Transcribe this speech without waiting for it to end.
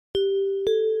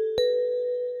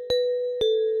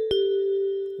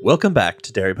Welcome back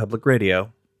to Derry Public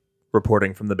Radio.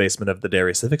 Reporting from the basement of the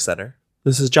Derry Civic Center,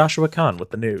 this is Joshua Kahn with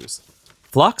the news.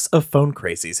 Flocks of phone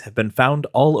crazies have been found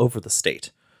all over the state.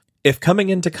 If coming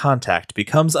into contact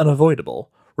becomes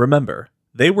unavoidable, remember,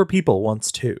 they were people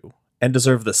once too, and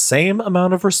deserve the same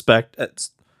amount of respect as...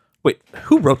 Wait,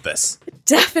 who wrote this?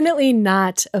 Definitely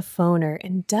not a phoner,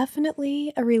 and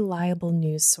definitely a reliable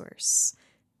news source.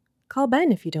 Call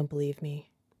Ben if you don't believe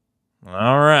me.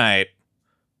 All right.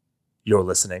 You're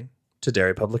listening to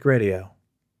Derry Public Radio.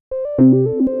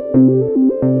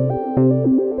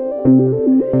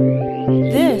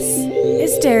 This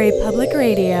is Derry Public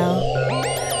Radio.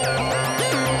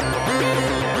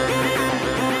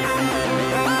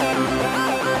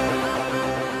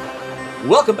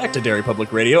 Welcome back to Derry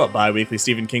Public Radio, a bi-weekly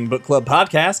Stephen King Book Club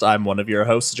podcast. I'm one of your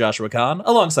hosts, Joshua Kahn,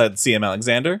 alongside CM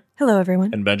Alexander. Hello,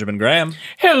 everyone. And Benjamin Graham.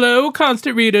 Hello,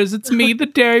 constant readers. It's me, the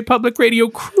Derry Public Radio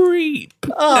creep.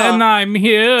 And I'm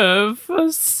here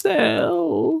for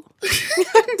sale.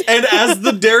 And as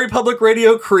the Derry Public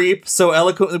Radio creep so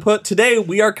eloquently put, today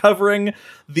we are covering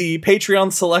the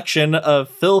Patreon selection of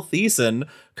Phil Thiessen,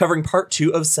 covering part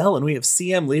 2 of Cell, and we have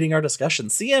CM leading our discussion.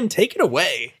 CM, take it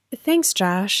away. Thanks,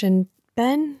 Josh. And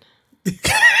Ben?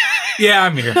 Yeah,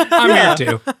 I'm here. I'm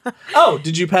here too. Oh,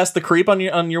 did you pass the creep on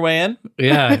your way in?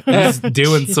 Yeah, he's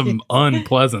doing some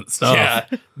unpleasant stuff. Yeah,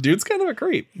 dude's kind of a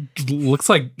creep. Looks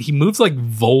like he moves like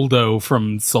Voldo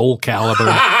from Soul Calibur.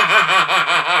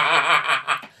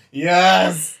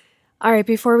 Yes. All right,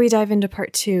 before we dive into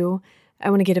part 2, I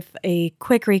want to get a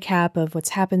quick recap of what's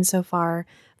happened so far.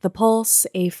 The Pulse,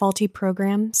 a faulty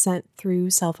program sent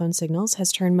through cell phone signals,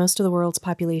 has turned most of the world's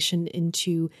population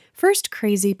into first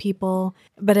crazy people,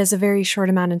 but as a very short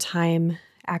amount of time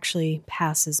actually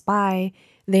passes by,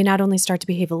 they not only start to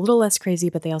behave a little less crazy,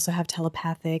 but they also have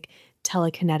telepathic,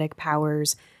 telekinetic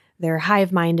powers. They're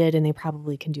hive-minded, and they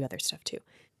probably can do other stuff too.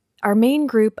 Our main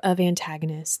group of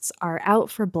antagonists are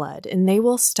out for blood, and they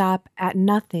will stop at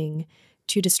nothing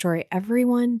to destroy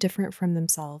everyone different from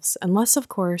themselves, unless, of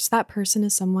course, that person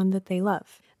is someone that they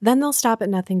love. Then they'll stop at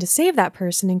nothing to save that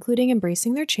person, including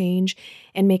embracing their change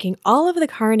and making all of the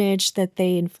carnage that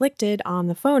they inflicted on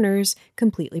the phoners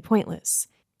completely pointless.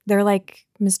 They're like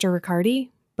Mr.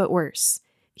 Riccardi, but worse.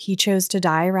 He chose to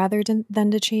die rather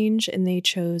than to change, and they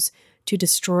chose to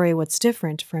destroy what's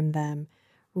different from them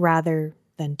rather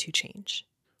than to change.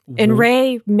 And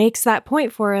Ray makes that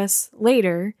point for us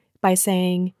later by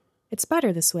saying, "It's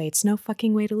better this way. It's no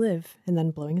fucking way to live," and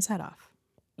then blowing his head off.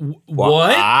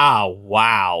 What?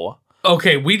 Wow.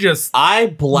 Okay, I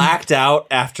blacked out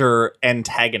after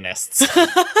antagonists.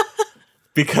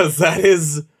 Because that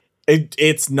is...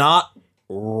 It's not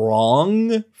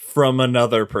wrong from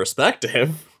another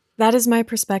perspective. That is my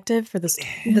perspective for this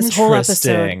whole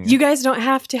episode. You guys don't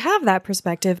have to have that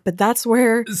perspective, but that's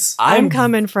where I'm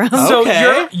coming from. So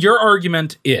Okay. your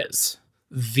argument is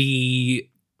the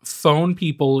phone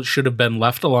people should have been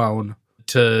left alone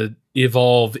to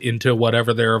evolve into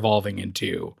whatever they're evolving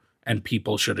into, and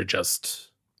people should have just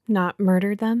Not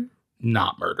murdered them?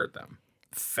 not murdered them.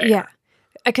 Fair. Yeah.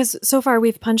 Because so far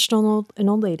we've punched an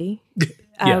old lady.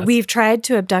 Yes. We've tried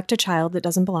to abduct a child that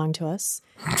doesn't belong to us.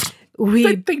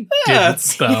 They didn't,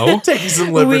 though. Taking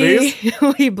some liberties.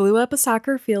 We blew up a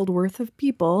soccer field worth of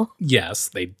people. Yes,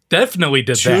 they definitely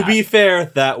did To that. be fair,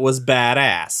 that was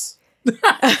badass.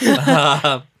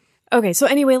 Okay, so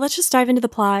anyway, let's just dive into the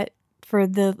plot for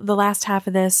the last half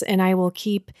of this, and I will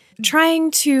keep trying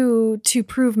to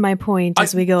prove my point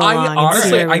as we go along. I and see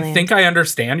honestly, where we I land. think I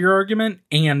understand your argument,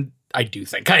 and I do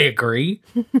think I agree.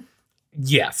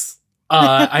 Yes.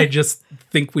 I just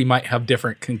think we might have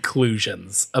different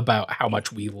conclusions about how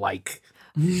much we like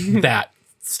that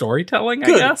storytelling,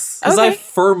 Good, I guess. because I Okay.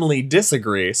 firmly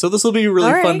disagree. So this will be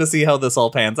really All fun right. to see how this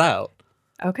all pans out.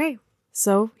 Okay,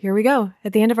 so here we go.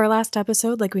 At the end of our last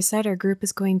episode, like we said, our group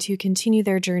is going to continue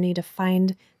their journey to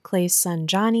find Clay's son,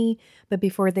 Johnny. But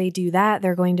before they do that,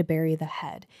 they're going to bury the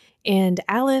head. And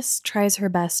Alice tries her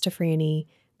best to Franny,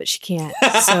 but she can't.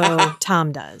 So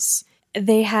Tom does.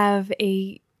 They have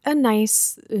a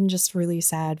nice and just really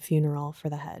sad funeral for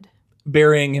the head.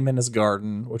 Burying him in his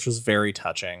garden, which was very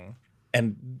touching,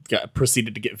 and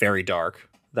proceeded to get very dark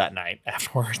that night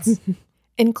afterwards.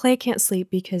 And Clay can't sleep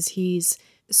because he's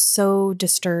so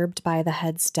disturbed by the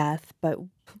head's death, but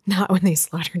not when they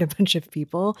slaughtered a bunch of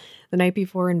people the night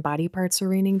before and body parts were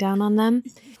raining down on them.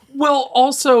 Well,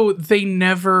 also, they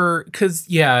never, because,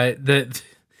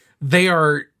 they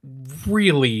are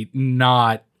really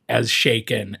not as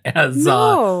shaken as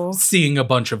No. seeing a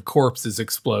bunch of corpses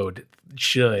explode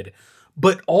should.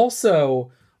 But also,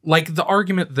 like, the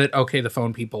argument that, okay, the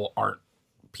phone people aren't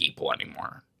people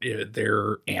anymore.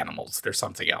 They're animals. They're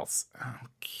something else.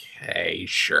 Okay,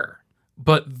 sure.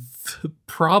 But the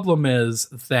problem is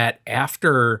that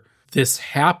after this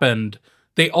happened,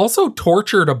 they also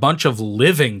tortured a bunch of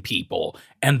living people,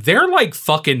 and they're like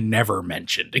fucking never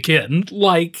mentioned again.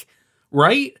 Like,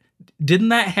 right? Didn't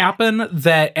that happen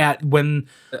that when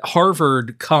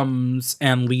Harvard comes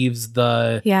and leaves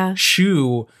the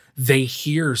shoe, they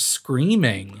hear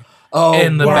screaming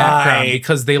in the background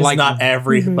because they like not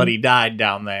everybody died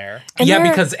down there. And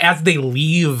because as they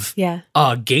leave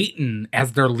Gayton,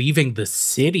 as they're leaving the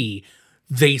city,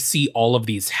 they see all of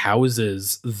these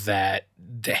houses that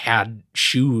had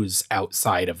shoes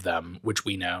outside of them, which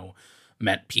we know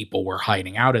meant people were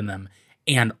hiding out in them,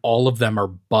 and all of them are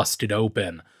busted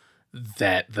open.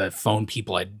 That the phone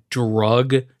people had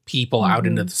drug people out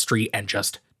into the street and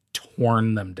just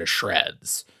torn them to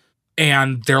shreds.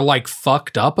 And they're like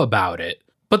fucked up about it.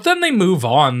 But then they move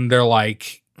on. They're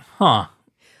like, huh.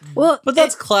 Well, but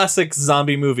that's classic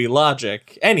zombie movie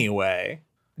logic anyway.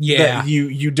 Yeah. That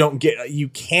you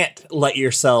can't let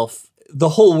yourself, the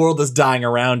whole world is dying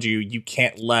around you. You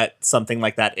can't let something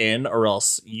like that in or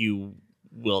else you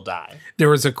will die. There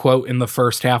was a quote in the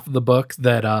first half of the book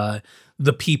that,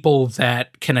 the people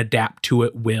that can adapt to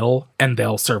it will, and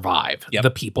they'll survive. Yep. The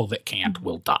people that can't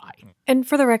will die. And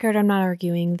for the record, I'm not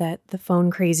arguing that the phone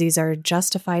crazies are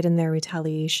justified in their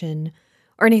retaliation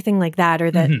or anything like that, or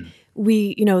that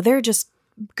they're just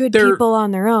good people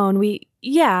on their own.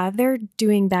 They're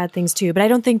doing bad things too, but I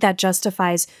don't think that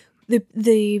justifies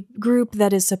the group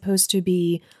that is supposed to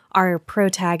be our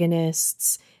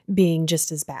protagonists being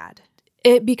just as bad.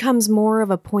 It becomes more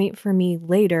of a point for me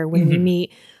later when we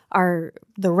meet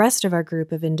the rest of our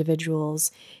group of individuals.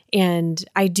 And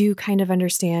I do kind of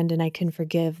understand and I can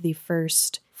forgive the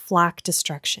first flock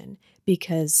destruction,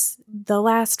 because the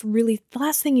last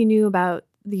thing you knew about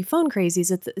the phone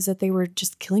crazies is that they were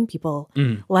just killing people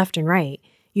left and right.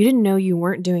 You didn't know you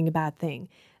weren't doing a bad thing.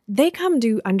 They come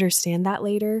to understand that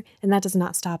later, and that does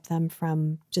not stop them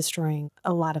from destroying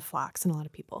a lot of flocks and a lot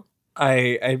of people.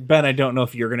 Ben, I don't know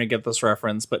if you're going to get this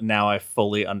reference, but now I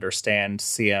fully understand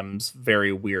CM's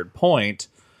very weird point,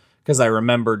 because I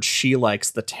remembered she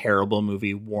likes the terrible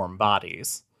movie Warm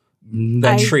Bodies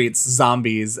that treats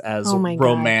zombies as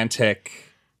romantic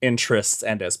interests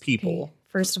and as people. Okay.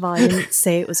 First of all, I didn't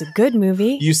say it was a good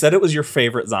movie. You said it was your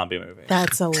favorite zombie movie.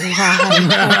 That's a lie.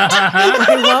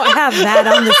 I won't have that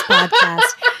on this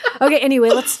podcast. Okay,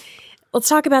 anyway, Let's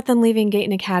talk about them leaving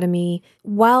Gayton Academy.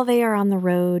 While they are on the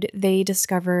road, they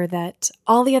discover that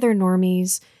all the other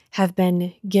normies have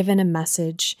been given a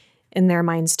message in their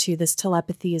minds too. This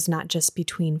telepathy is not just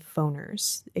between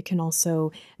phoners. It can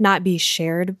also not be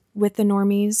shared with the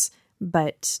normies,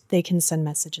 but they can send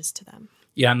messages to them.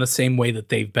 Yeah, in the same way that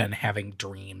they've been having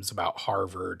dreams about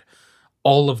Harvard,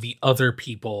 all of the other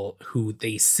people who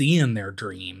they see in their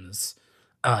dreams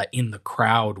in the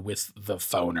crowd with the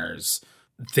phoners,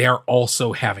 they're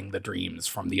also having the dreams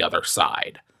from the other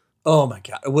side. Oh my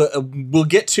God. We'll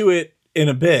get to it in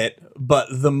a bit, but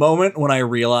the moment when I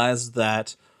realized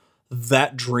that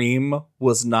dream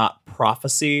was not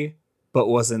prophecy, but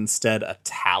was instead a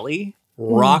tally,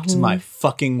 rocked my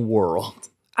fucking world.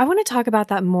 I want to talk about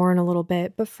that more in a little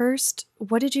bit, but first,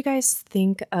 what did you guys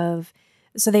think of...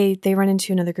 So they run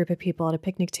into another group of people at a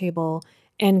picnic table,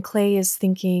 and Clay is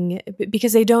thinking,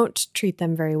 because they don't treat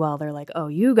them very well, they're like, oh,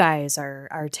 you guys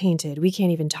are tainted. We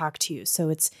can't even talk to you. So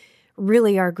it's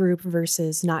really our group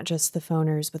versus not just the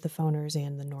phoners, but the phoners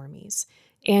and the normies.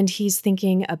 And he's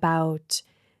thinking about,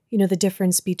 the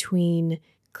difference between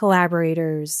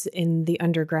collaborators in the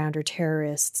underground or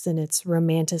terrorists, and it's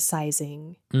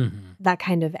romanticizing that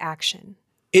kind of action.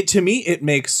 To me, it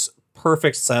makes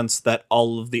perfect sense that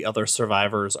all of the other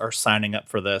survivors are signing up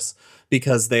for this,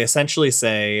 because they essentially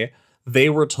say they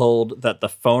were told that the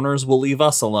phoners will leave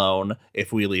us alone.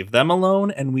 If we leave them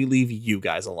alone and we leave you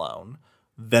guys alone,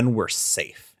 then we're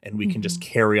safe and we can just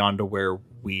carry on to where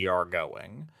we are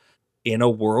going. In a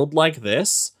world like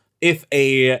this, if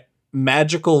a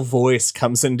magical voice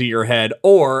comes into your head,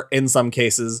 or in some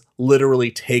cases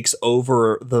literally takes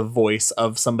over the voice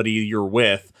of somebody you're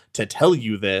with to tell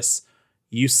you this,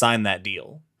 you sign that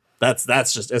deal. That's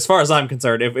just, as far as I'm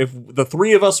concerned, if the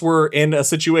three of us were in a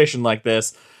situation like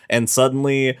this and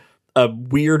suddenly a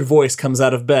weird voice comes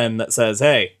out of Ben that says,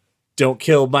 hey, don't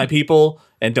kill my people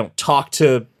and don't talk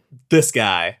to this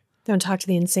guy. Don't talk to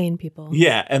the insane people.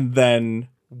 Yeah, and then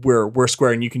we're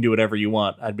square and you can do whatever you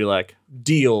want. I'd be like,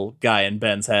 deal, guy in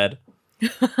Ben's head.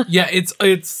 Yeah,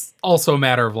 it's also a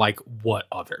matter of like, what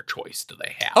other choice do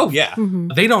they have? Oh, yeah.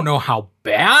 They don't know how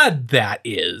bad that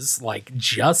is, like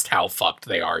just how fucked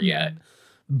they are yet.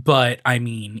 But I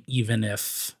mean, even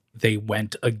if they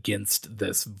went against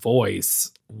this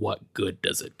voice, what good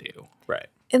does it do? Right.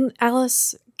 And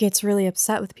Alice gets really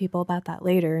upset with people about that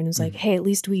later and is like, hey, at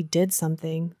least we did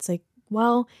something. It's like,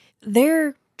 well,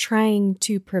 they're trying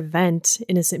to prevent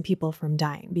innocent people from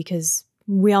dying because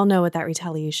we all know what that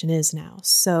retaliation is now.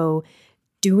 So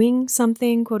doing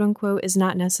something, quote unquote, is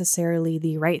not necessarily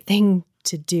the right thing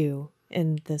to do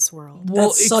in this world. Well,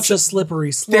 that's such a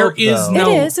slippery slope. There is though.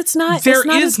 no. It is. It's not. There it's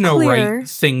not is as no clear. right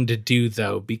thing to do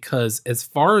though, because as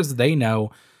far as they know,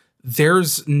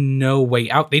 there's no way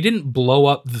out. They didn't blow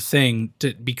up the thing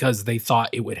because they thought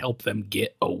it would help them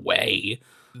get away.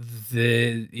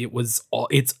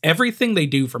 It's everything they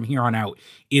do from here on out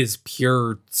is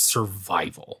pure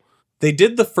survival. They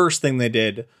did the first thing they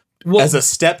did as a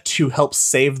step to help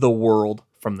save the world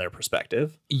from their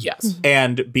perspective. Yes.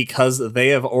 And because they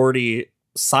have already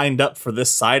signed up for this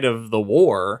side of the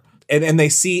war, and they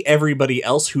see everybody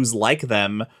else who's like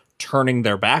them turning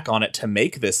their back on it to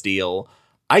make this deal,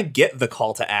 I get the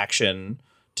call to action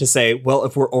to say, well,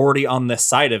 if we're already on this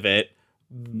side of it,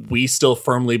 we still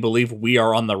firmly believe we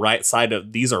are on the right side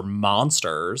of these are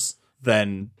monsters,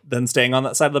 then staying on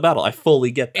that side of the battle. I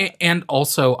fully get that. And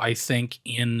also, I think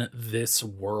in this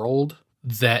world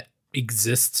that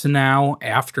exists now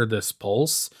after this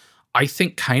pulse, I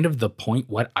think kind of the point,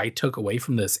 what I took away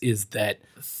from this is that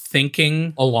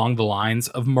thinking along the lines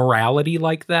of morality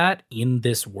like that in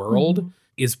this world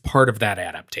is part of that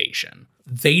adaptation.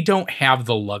 They don't have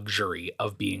the luxury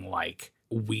of being like,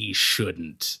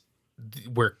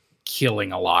 we're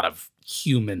killing a lot of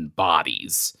human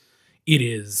bodies. It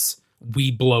is, we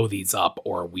blow these up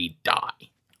or we die.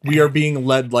 We are being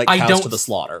led like cows to the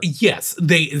slaughter. Yes,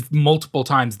 they multiple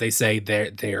times they say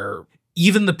they're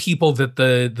even the people that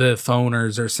the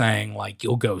phoners are saying like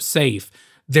you'll go safe,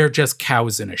 they're just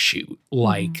cows in a chute.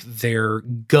 Like they're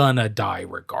gonna die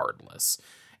regardless.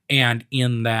 And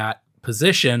in that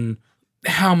position,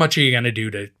 how much are you gonna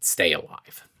do to stay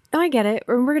alive? Oh, I get it.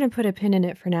 We're going to put a pin in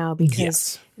it for now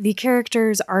because the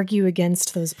characters argue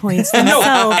against those points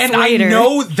themselves and later. I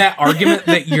know that argument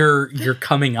that you're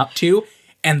coming up to,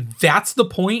 and that's the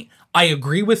point. I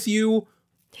agree with you.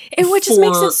 Which just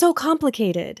makes it so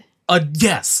complicated.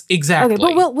 Yes, exactly.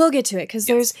 Okay, but we'll get to it because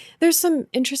there's some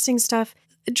interesting stuff.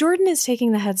 Jordan is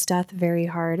taking the head's death very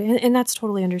hard, and that's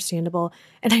totally understandable.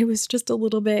 And I was just a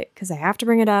little bit, because I have to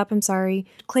bring it up, I'm sorry.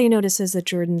 Clay notices that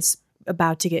Jordan's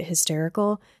about to get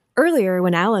hysterical. Earlier,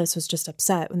 when Alice was just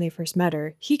upset when they first met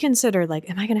her, he considered, like,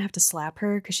 am I going to have to slap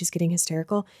her because she's getting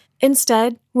hysterical?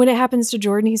 Instead, when it happens to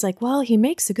Jordan, he's like, well, he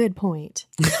makes a good point.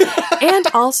 And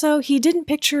also, he didn't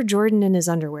picture Jordan in his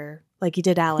underwear like he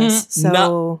did Alice.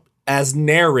 So, as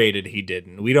narrated, he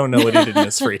didn't. We don't know what he did in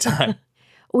his free time.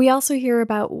 We also hear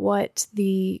about what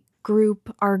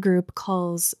our group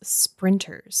calls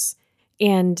sprinters.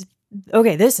 And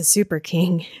okay, this is super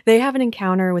king. They have an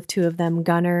encounter with two of them,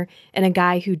 Gunnar and a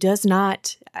guy who does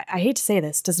not, I hate to say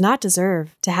this, does not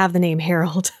deserve to have the name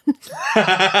Harold.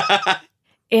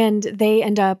 And they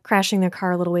end up crashing their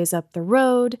car a little ways up the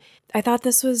road. I thought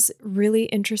this was really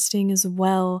interesting as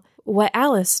well, what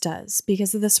Alice does,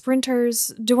 because of the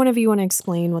sprinters. Do one of you want to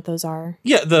explain what those are?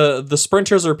 Yeah, the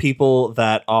sprinters are people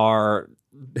that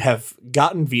have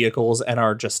gotten vehicles and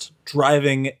are just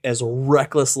driving as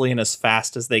recklessly and as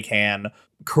fast as they can,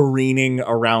 careening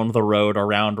around the road,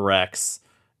 around wrecks,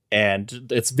 and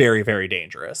it's very, very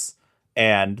dangerous.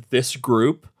 And this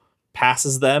group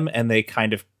passes them, and they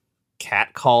kind of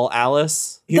catcall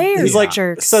Alice. He's like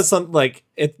jerks. Says something like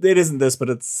it isn't this,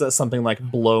 but it says something like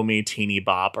 "blow me, teeny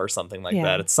bop" or something like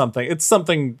that. It's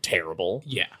something terrible.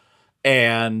 Yeah,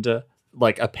 and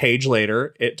like a page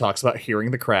later, it talks about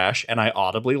hearing the crash, and I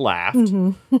audibly laughed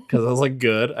because I was like,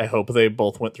 good. I hope they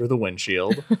both went through the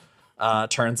windshield.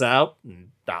 Turns out,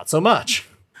 not so much.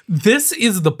 This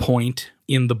is the point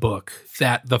in the book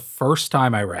that the first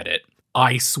time I read it,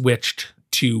 I switched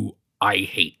to I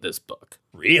hate this book.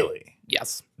 Really?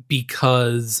 Yes.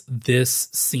 Because this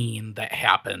scene that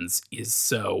happens is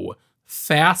so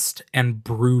fast and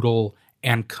brutal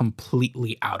and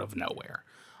completely out of nowhere.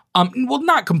 Well,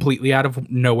 not completely out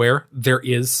of nowhere. There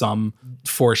is some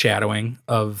foreshadowing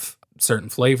of certain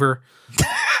flavor.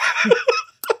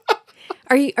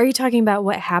 Are you talking about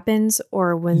what happens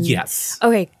or when? Yes.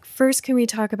 Okay. First, can we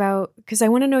talk about, because I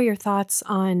want to know your thoughts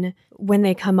on when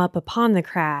they come up upon the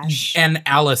crash. And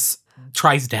Alice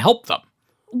tries to help them.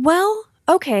 Well,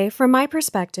 okay. From my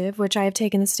perspective, which I have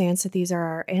taken the stance that these are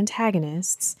our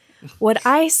antagonists, what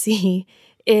I see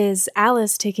is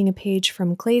Alice taking a page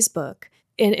from Clay's book.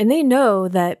 And they know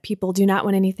that people do not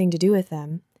want anything to do with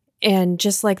them. And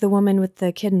just like the woman with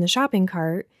the kid in the shopping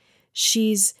cart,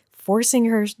 she's forcing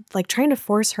her, like trying to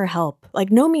force her help.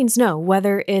 Like no means no,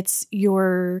 whether it's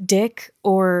your dick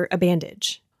or a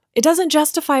bandage. It doesn't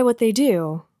justify what they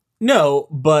do. No,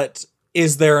 but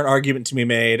is there an argument to be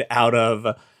made out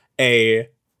of a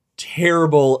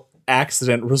terrible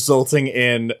accident resulting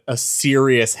in a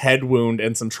serious head wound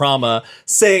and some trauma,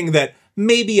 saying that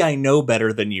maybe I know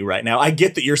better than you right now? I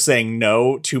get that you're saying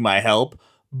no to my help,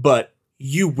 but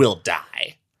you will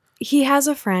die. He has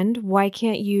a friend. Why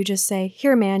can't you just say,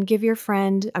 here, man, give your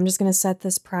friend, I'm just going to set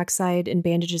this peroxide and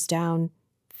bandages down,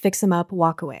 fix him up,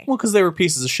 walk away. Well, because they were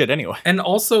pieces of shit anyway. And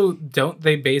also, don't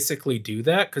they basically do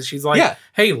that? Because she's like,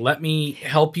 hey, let me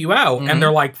help you out. And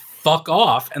they're like, fuck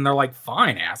off. And they're like,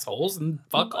 fine, assholes, and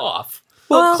fuck off.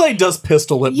 Well, Clay does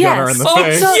pistol whip Gunner in the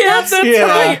face. So that's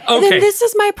right. Okay. Then this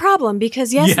is my problem,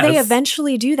 because yes, they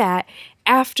eventually do that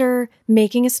after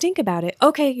making a stink about it.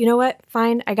 Okay, you know what?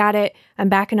 Fine, I got it. I'm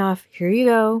backing off. Here you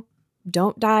go.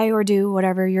 Don't die or do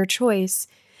whatever your choice.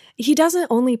 He doesn't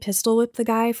only pistol whip the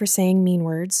guy for saying mean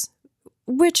words,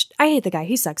 which I hate the guy.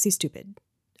 He sucks. He's stupid.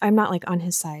 I'm not like on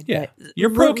his side. Yeah. But You're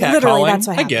pro cat calling. That's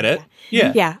what I get it.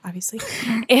 Yeah. Yeah, obviously.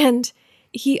 And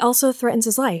he also threatens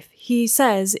his life. He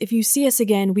says, if you see us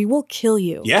again, we will kill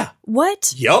you. Yeah.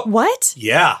 What? Yup. What?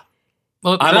 Yeah.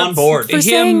 Well, I'm on board. For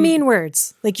saying mean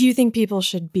words. Like, you think people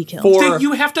should be killed.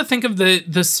 You have to think of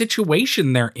the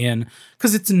situation they're in,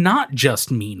 because it's not just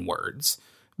mean words.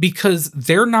 Because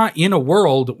they're not in a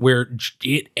world where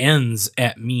it ends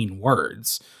at mean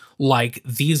words. Like,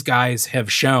 these guys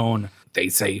have shown, they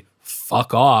say,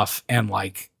 fuck off. And,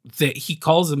 like, he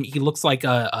calls him, he looks like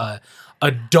a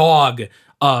dog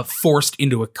forced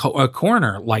into a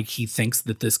corner. Like, he thinks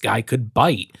that this guy could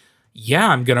bite. Yeah,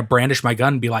 I'm going to brandish my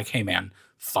gun and be like, hey, man,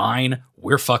 fine,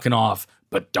 we're fucking off,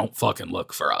 but don't fucking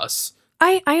look for us.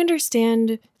 I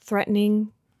understand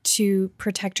threatening to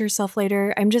protect yourself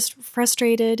later. I'm just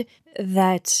frustrated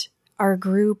that our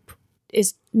group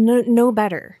is no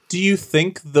better. Do you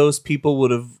think those people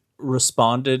would have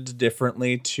responded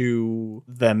differently to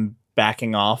them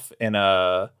backing off in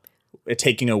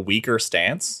taking a weaker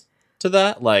stance to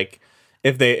that? Like,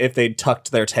 if they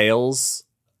tucked their tails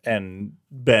and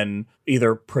been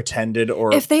either pretended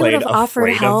or if they would played have offered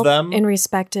afraid help of them and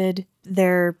respected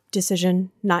their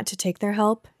decision not to take their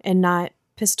help and not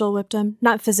pistol whipped them,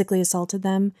 not physically assaulted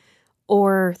them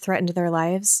or threatened their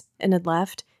lives and had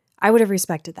left, I would have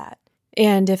respected that.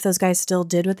 And if those guys still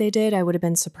did what they did, I would have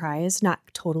been surprised. Not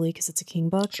totally, because it's a King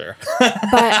book. Sure. But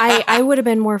I would have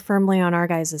been more firmly on our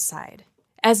guys' side.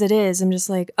 As it is, I'm just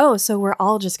like, oh, so we're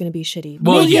all just going to be shitty.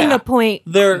 Well, making yeah. the point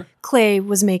Clay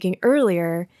was making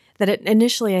earlier, that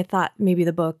initially I thought maybe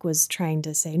the book was trying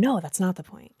to say, no, that's not the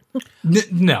point.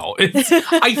 No,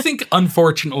 I think,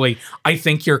 unfortunately, I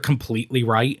think you're completely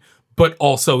right. But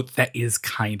also, that is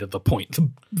kind of the point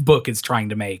the book is trying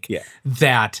to make. Yeah.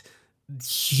 That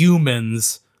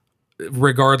humans,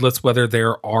 regardless whether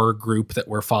they're our group that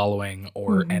we're following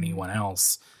or anyone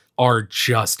else, are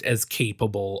just as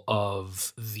capable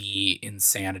of the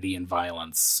insanity and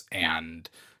violence and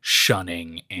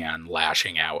shunning and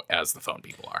lashing out as the phone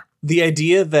people are. The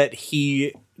idea that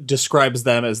he describes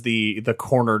them as the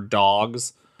cornered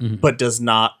dogs, but does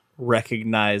not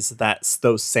recognize that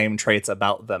those same traits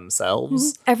about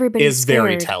themselves Everybody's is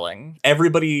very scared. telling.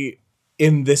 Everybody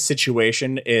in this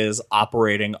situation is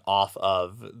operating off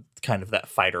of kind of that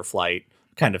fight or flight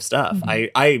kind of stuff.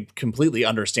 I completely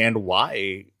understand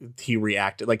why he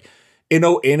reacted. Like, in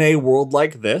a world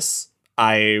like this,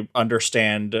 I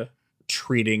understand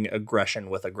treating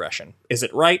aggression with aggression. Is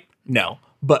it right? No.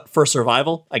 But for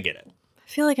survival, I get it. I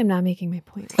feel like I'm not making my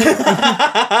point. No,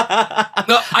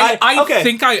 I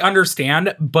think I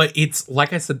understand, but it's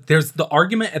like I said, there's the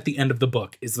argument at the end of the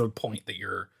book is the point that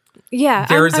you're. Yeah,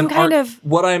 I'm kind of.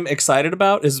 What I'm excited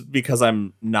about is because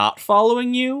I'm not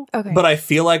following you. Okay. But I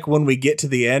feel like when we get to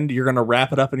the end, you're going to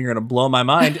wrap it up and you're going to blow my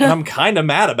mind. And I'm kind of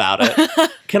mad about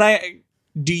it.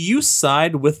 Do you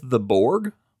side with the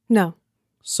Borg? No.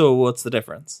 So what's the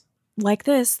difference? Like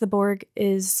this, the Borg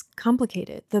is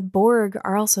complicated. The Borg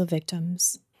are also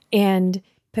victims. And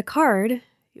Picard,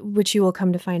 which you will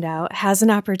come to find out, has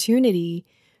an opportunity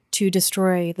to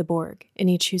destroy the Borg, and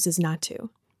he chooses not to.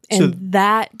 And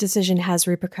that decision has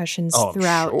repercussions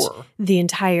throughout the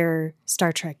entire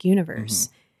Star Trek universe.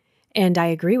 And I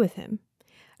agree with him.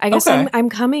 I guess I'm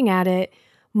coming at it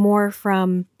more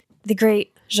from the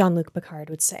great Jean-Luc Picard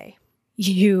would say.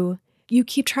 You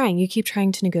keep trying. You keep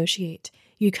trying to negotiate.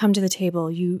 You come to the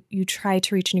table. You try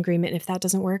to reach an agreement. And if that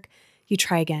doesn't work, you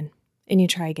try again. And you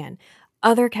try again.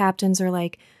 Other captains are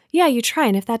like, yeah, you try.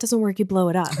 And if that doesn't work, you blow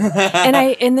it up.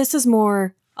 and this is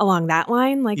more along that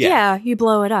line. Like, yeah, you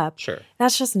blow it up. Sure.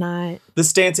 That's just not. The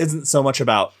stance isn't so much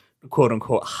about quote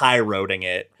unquote high roading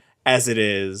it as it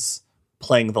is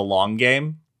playing the long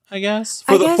game, I guess.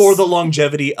 For the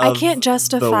longevity of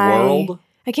the world.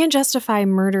 I can't justify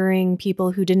murdering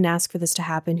people who didn't ask for this to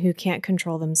happen, who can't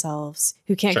control themselves,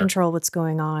 who can't control what's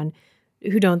going on,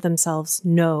 who don't themselves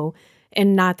know.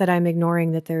 And not that I'm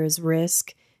ignoring that there is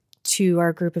risk to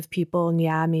our group of people. And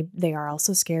yeah, maybe they are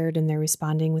also scared and they're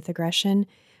responding with aggression.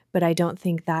 But I don't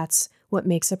think that's what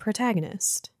makes a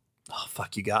protagonist. Oh,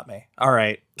 fuck, you got me. All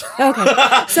right.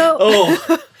 Okay. So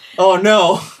oh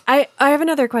no. I have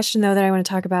another question though that I want to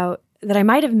talk about that I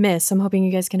might have missed. I'm hoping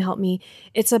you guys can help me.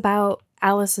 It's about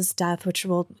Alice's death, which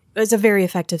is a very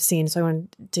effective scene. So I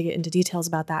wanted to get into details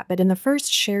about that. But in the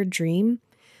first shared dream,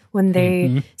 when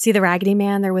they see the Raggedy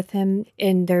Man, they're with him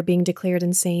and they're being declared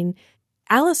insane.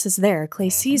 Alice is there. Clay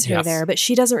sees her there, but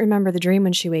she doesn't remember the dream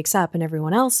when she wakes up and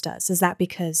everyone else does. Is that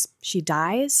because she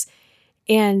dies?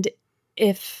 And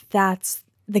if that's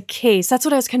the case, that's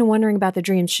what I was kind of wondering about the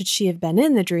dream. Should she have been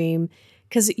in the dream?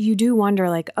 Because you do wonder,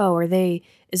 like, oh,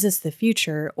 is this the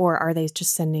future, or are they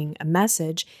just sending a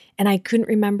message? And I couldn't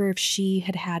remember if she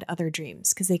had other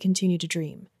dreams because they continue to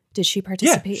dream. Did she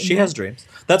participate? Yeah, she has dreams.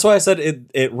 That's why I said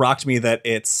it rocked me that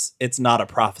it's not a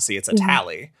prophecy, it's a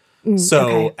tally.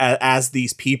 So as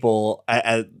these people,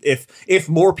 if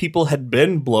more people had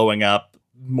been blowing up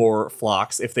more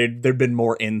flocks, if there'd been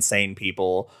more insane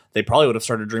people, they probably would have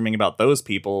started dreaming about those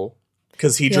people.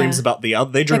 Because he dreams about the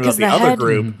other. They dream about the other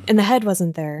group, and the head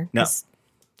wasn't there. No,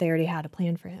 they already had a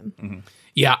plan for him. Mm-hmm.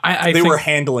 Yeah, I they were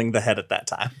handling the head at that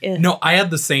time. No, I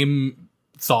had the same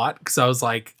thought because I was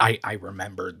like, I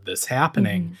remembered this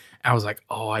happening. Mm-hmm. I was like,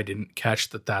 oh, I didn't catch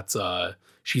that. That's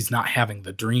she's not having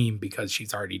the dream because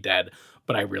she's already dead.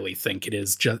 But I really think it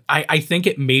is just. I think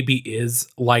it maybe is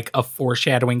like a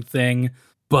foreshadowing thing,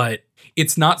 but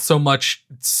it's not so much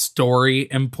story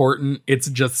important. It's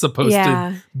just supposed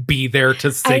to be there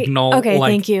to signal.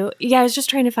 Thank you. Yeah, I was just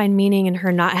trying to find meaning in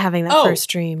her not having that first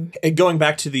dream. Going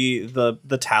back to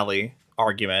the tally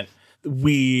argument,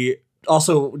 we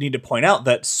also need to point out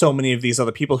that so many of these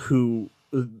other people who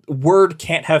word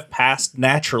can't have passed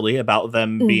naturally about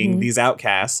them being these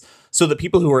outcasts, so the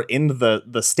people who are in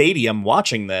the stadium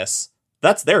watching this,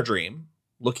 that's their dream.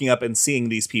 Looking up and seeing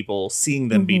these people, seeing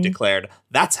them be declared,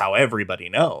 that's how everybody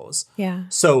knows. Yeah.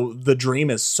 So the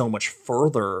dream is so much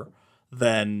further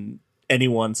than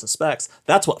anyone suspects.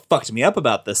 That's what fucked me up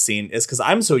about this scene, is because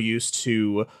I'm so used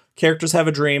to characters have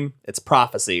a dream, it's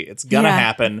prophecy, it's gonna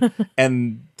happen.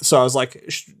 And so I was like,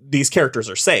 these characters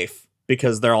are safe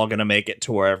because they're all gonna make it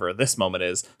to wherever this moment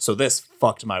is. So this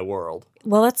fucked my world.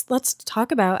 Well, let's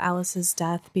talk about Alice's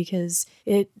death, because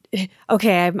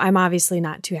I'm obviously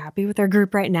not too happy with our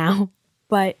group right now,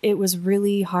 but it was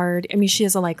really hard. I mean, she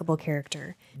is a likable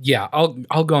character. Yeah,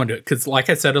 I'll go into it because, like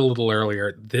I said a little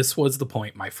earlier, this was the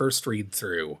point. My first read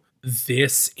through,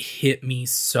 this hit me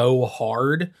so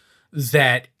hard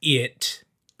that it,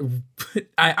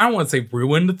 I don't want to say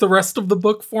ruined the rest of the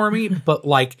book for me, but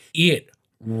like it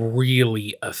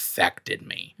really affected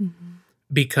me. Mm-hmm.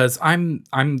 Because I'm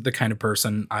the kind of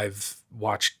person, I've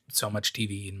watched so much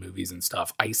TV and movies and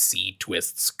stuff, I see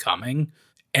twists coming,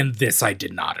 and this I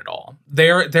did not at all.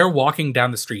 They're walking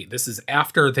down the street. This is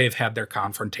after they've had their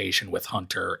confrontation with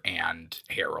Hunter and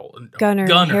Harold.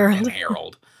 Gunnar and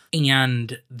Harold.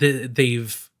 And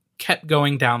they've kept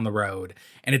going down the road,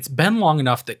 and it's been long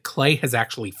enough that Clay has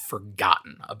actually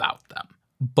forgotten about them.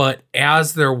 But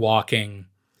as they're walking,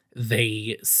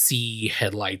 they see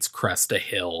headlights crest a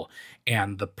hill,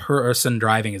 and the person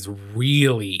driving is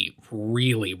really,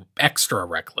 really extra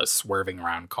reckless, swerving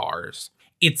around cars.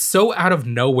 It's so out of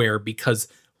nowhere because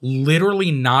literally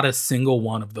not a single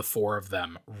one of the four of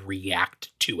them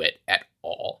react to it at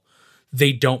all.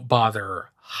 They don't bother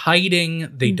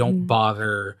hiding. They don't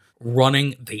bother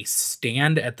running. They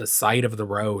stand at the side of the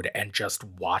road and just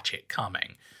watch it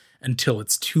coming until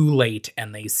it's too late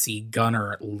and they see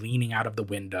Gunnar leaning out of the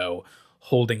window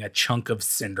holding a chunk of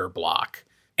cinder block.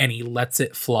 And he lets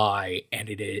it fly, and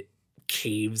it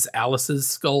caves Alice's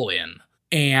skull in.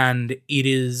 And it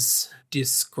is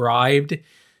described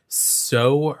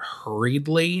so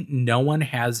hurriedly, no one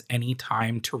has any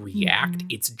time to react.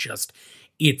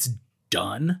 It's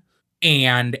done.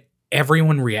 And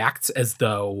everyone reacts as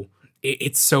though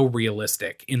it's so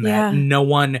realistic in that no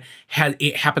one has,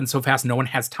 it happens so fast, no one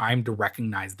has time to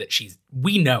recognize that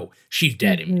we know she's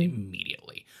dead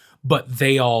immediately. But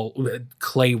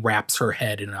Clay wraps her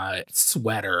head in a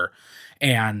sweater,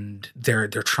 and they're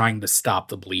trying to stop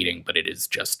the bleeding, but it is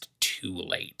just too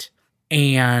late.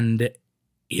 And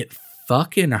it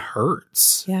fucking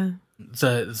hurts. Yeah.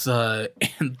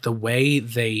 The way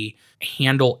they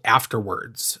handle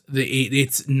afterwards,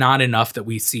 it's not enough that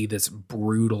we see this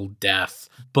brutal death,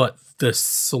 but the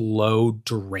slow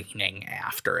draining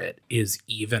after it is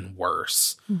even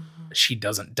worse. Mm-hmm. She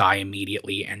doesn't die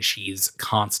immediately, and she's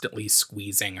constantly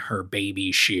squeezing her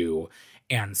baby shoe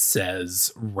and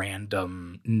says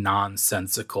random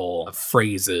nonsensical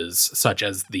phrases such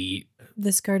as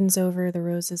 "This garden's over, the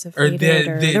roses have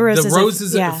faded," the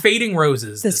roses fading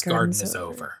roses. This garden is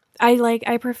over.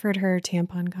 I preferred her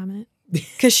tampon comment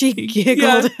because she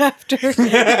giggled after,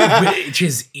 which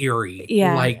is eerie.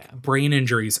 Yeah, like brain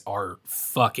injuries are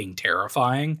fucking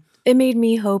terrifying. It made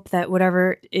me hope that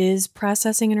whatever is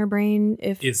processing in her brain,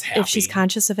 if she's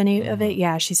conscious of any of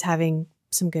it, she's having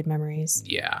some good memories.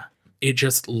 Yeah. It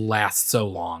just lasts so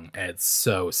long, and it's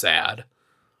so sad.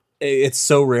 It's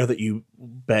so rare that you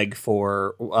beg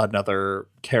for another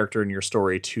character in your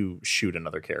story to shoot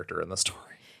another character in the story.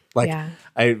 Like,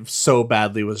 I so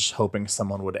badly was hoping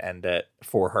someone would end it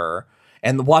for her.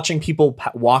 And watching people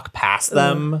walk past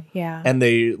them, and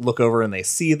they look over and they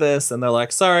see this, and they're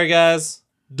like, sorry, guys,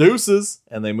 deuces,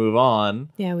 and they move on.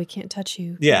 Yeah, we can't touch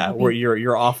you. Yeah, where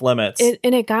you're off limits.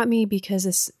 And it got me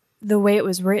because the way it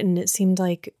was written, it seemed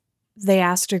like they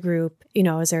asked a group,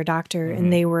 as their doctor,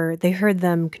 and they heard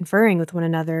them conferring with one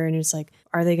another, and it's like,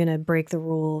 are they going to break the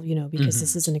rule, because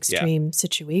this is an extreme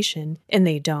situation, and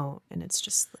they don't, and it's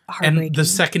just heartbreaking. And the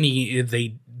second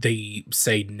they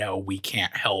say, no, we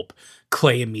can't help,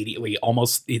 Clay immediately,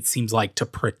 almost, it seems like to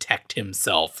protect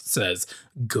himself, says,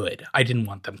 good, I didn't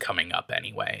want them coming up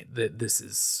anyway. This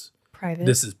is private.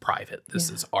 This is private.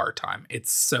 This is our time.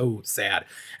 It's so sad.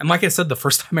 And like I said, the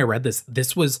first time I read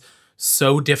this was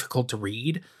so difficult to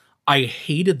read. I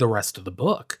hated the rest of the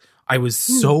book. I was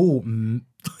so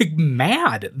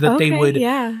mad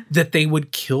that they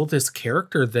would kill this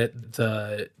character, that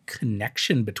the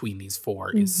connection between these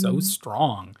four is so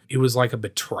strong. It was like a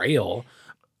betrayal.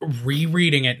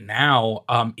 Rereading it now,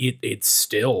 it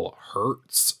still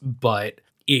hurts, but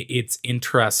it's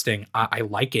interesting. I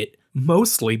like it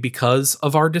mostly because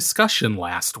of our discussion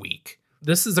last week.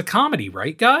 This is a comedy,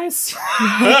 right, guys?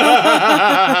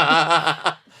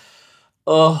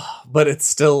 But it's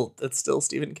still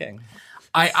Stephen King.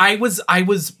 I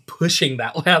was pushing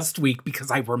that last week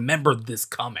because I remembered this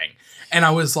coming, and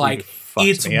I was like,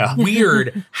 it's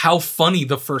weird how funny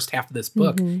the first half of this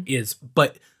book is,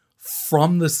 but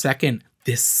from this second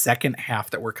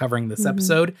half that we're covering this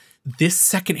episode, this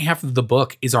second half of the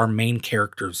book is our main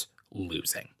characters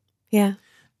losing. Yeah.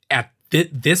 At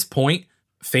this point,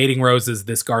 Fading Roses,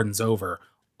 This Garden's Over,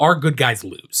 our good guys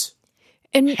lose.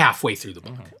 And halfway through the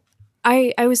book.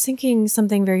 I was thinking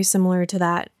something very similar to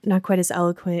that, not quite as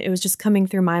eloquent. It was just coming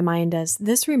through my mind as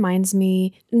this reminds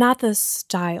me, not the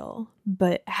style,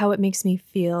 but how it makes me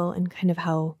feel and kind of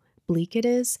how bleak it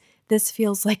is. This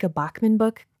feels like a Bachman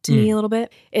book to me a little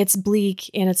bit. It's bleak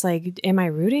and it's like, am I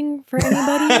rooting for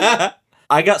anybody?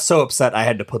 I got so upset I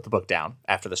had to put the book down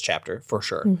after this chapter, for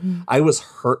sure. I was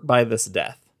hurt by this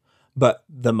death. But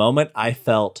the moment I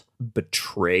felt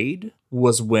betrayed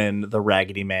was when the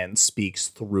Raggedy Man speaks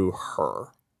through her.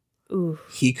 Ooh.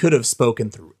 He could have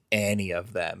spoken through any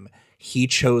of them. He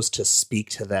chose to speak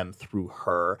to them through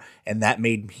her. And that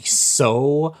made me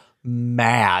so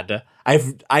mad.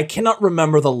 I cannot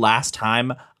remember the last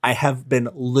time I have been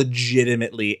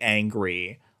legitimately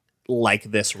angry like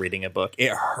this reading a book.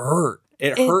 It hurt.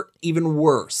 It hurt even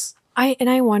worse. I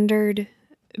wondered,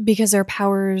 because their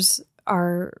powers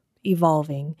are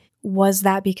evolving, was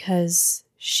that because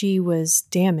she was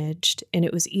damaged and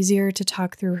it was easier to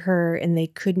talk through her, and they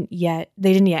didn't yet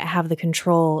have the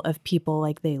control of people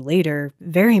like they later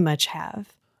very much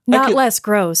have? Not less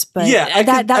gross, but I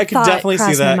could definitely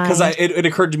see that, because it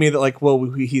occurred to me that, like, well,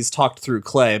 he's talked through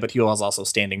Clay, but he was also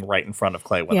standing right in front of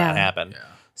Clay when that happened. Yeah.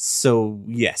 So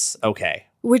yes, okay.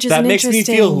 Which is that makes me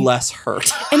feel less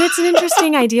hurt. And it's an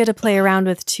interesting idea to play around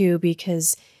with too,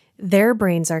 because their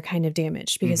brains are kind of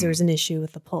damaged because there's an issue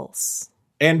with the pulse.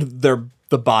 And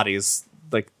the bodies,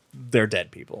 like, they're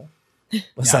dead people,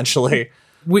 essentially.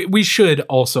 We should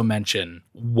also mention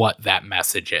what that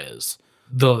message is.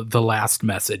 The last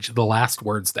message, the last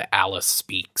words that Alice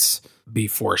speaks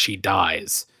before she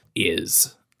dies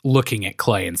is looking at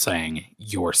Clay and saying,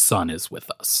 your son is with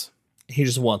us. He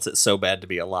just wants it so bad to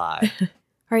be alive.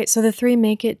 All right, so the three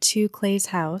make it to Clay's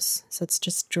house. So it's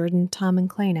just Jordan, Tom, and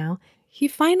Clay now. He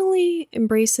finally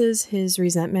embraces his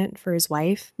resentment for his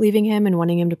wife, leaving him and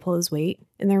wanting him to pull his weight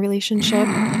in their relationship.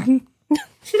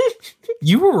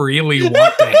 You really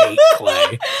want to hate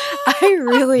Clay. I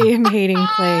really am hating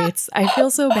Clay. I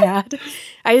feel so bad.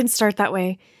 I didn't start that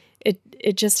way.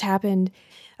 It just happened.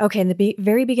 Okay, in the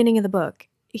very beginning of the book,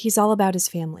 he's all about his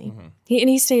family.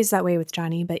 He stays that way with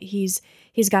Johnny, but he's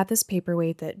got this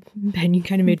paperweight that Ben, you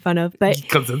kind of made fun of, but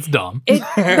Because it's dumb.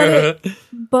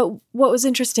 but what was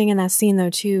interesting in that scene though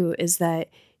too is that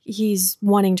he's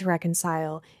wanting to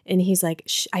reconcile, and he's like,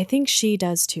 I think she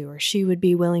does too, or she would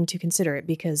be willing to consider it,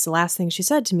 because the last thing she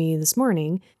said to me this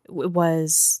morning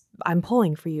was, I'm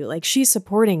pulling for you. Like, she's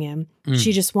supporting him.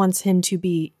 She just wants him to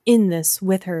be in this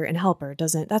with her and help her.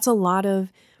 That's a lot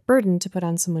of burden to put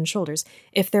on someone's shoulders.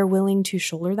 If they're willing to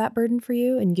shoulder that burden for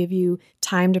you and give you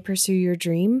time to pursue your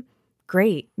dream,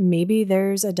 great. Maybe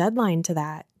there's a deadline to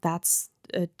that. That's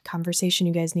a conversation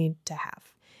you guys need to have.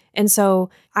 And so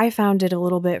I found it a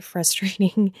little bit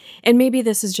frustrating, and maybe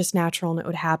this is just natural and it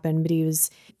would happen, but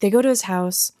they go to his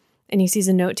house and he sees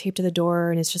a note taped to the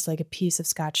door, and it's just like a piece of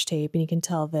Scotch tape. And you can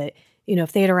tell that,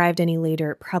 if they had arrived any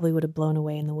later, it probably would have blown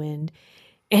away in the wind.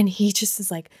 And he just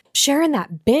is like, Sharon,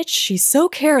 that bitch, she's so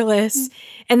careless.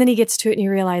 And then he gets to it and he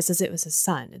realizes it was his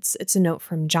son. It's a note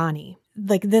from Johnny.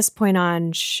 Like, this point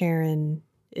on, Sharon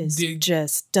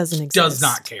just doesn't exist. Does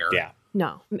not care. Yeah.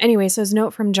 No. Anyway, so his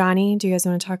note from Johnny. Do you guys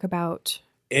want to talk about?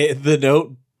 The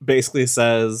note basically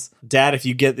says, Dad, if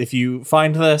you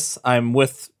find this, I'm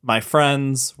with my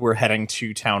friends. We're heading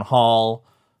to town hall.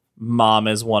 Mom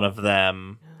is one of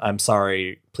them. I'm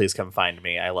sorry. Please come find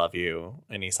me. I love you.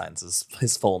 And he signs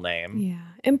his full name. Yeah.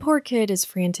 And poor kid is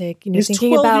frantic, He's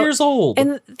thinking 12 about years old.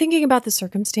 and thinking about the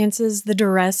circumstances, the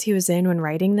duress he was in when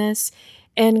writing this.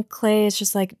 And Clay is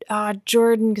just like,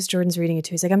 Jordan, because Jordan's reading it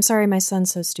too. He's like, I'm sorry, my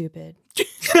son's so stupid.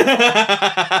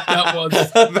 That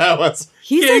was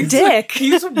He's a dick.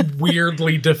 He's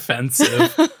weirdly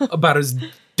defensive about his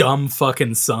dumb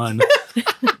fucking son,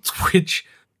 which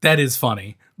that is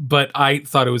funny. But I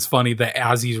thought it was funny that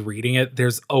as he's reading it,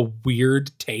 there's a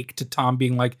weird take to Tom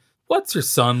being like, what's your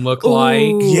son look like?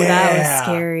 Ooh, Yeah. that was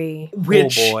scary.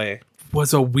 Which oh boy.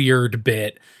 was a weird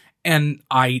bit. And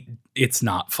it's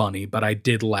not funny, but I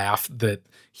did laugh that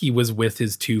he was with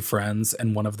his two friends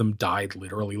and one of them died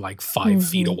literally like 5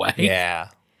 feet away. Yeah.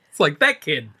 It's like, that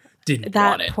kid didn't That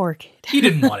want it. poor kid. He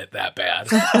didn't want it that bad.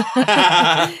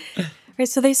 Right,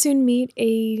 so they soon meet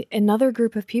another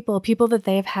group of people that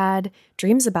they've had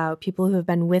dreams about, people who have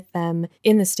been with them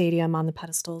in the stadium on the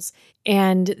pedestals.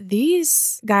 And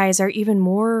these guys are even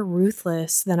more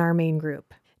ruthless than our main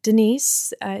group.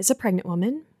 Denise is a pregnant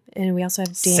woman, and we also have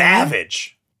Dan.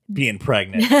 Savage being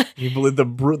pregnant. You believe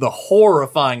the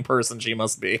horrifying person she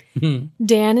must be.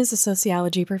 Dan is a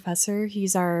sociology professor.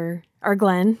 He's our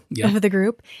Glenn Yep. of the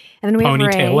group. And then we have Ray.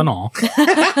 Ponytail and all.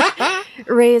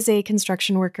 Ray is a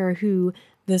construction worker who,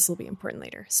 this will be important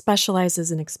later,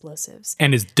 specializes in explosives.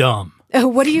 And is dumb.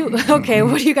 What do you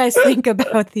guys think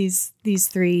about these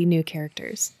three new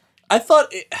characters? I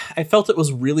felt it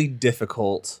was really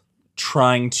difficult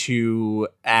trying to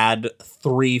add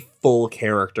 3 full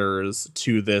characters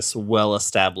to this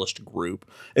well-established group,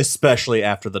 especially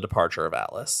after the departure of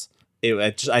Alice.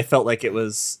 I felt like it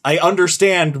was... I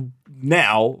understand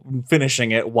now,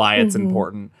 finishing it, why it's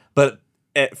important, but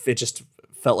it just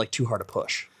felt like too hard to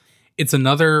push. It's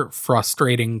another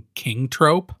frustrating King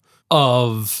trope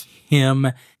of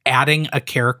him adding a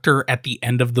character at the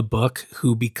end of the book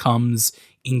who becomes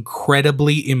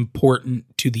incredibly important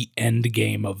to the end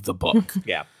game of the book.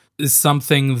 Yeah.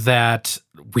 Something that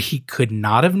we could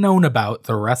not have known about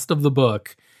the rest of the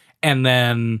book. And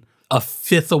then a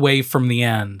fifth away from the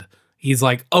end, he's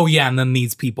like, oh yeah, and then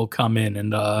these people come in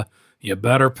and you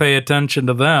better pay attention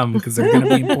to them because they're going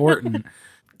to be important.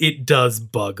 It does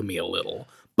bug me a little.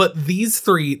 But these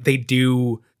 3,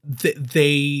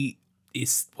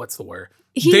 what's the word?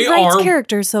 He writes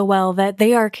characters so well that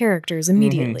they are characters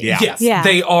immediately. Yeah. Yes, Yeah.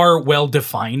 they are well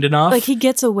defined enough. Like, he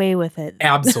gets away with it.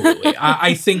 Absolutely.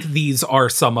 I think these are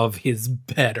some of his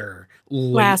better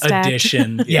Last act.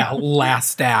 edition,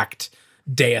 last act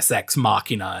Deus Ex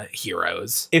Machina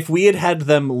heroes. If we had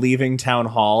them leaving town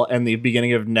hall and the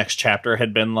beginning of next chapter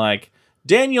had been like,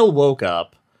 Daniel woke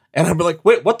up, and I'd be like,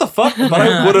 wait, what the fuck? But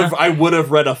I would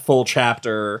have read a full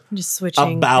chapter Just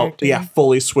switching about, character.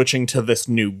 fully switching to this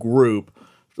new group.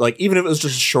 Like, even if it was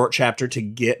just a short chapter to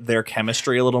get their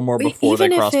chemistry a little more before they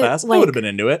Even if cross it, paths, I like- would have been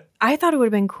into it. I thought it would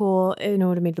have been cool, and it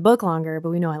would have made the book longer, but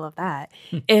we know I love that.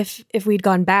 If we'd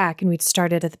gone back and we'd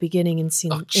started at the beginning and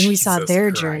seen and we saw Jesus their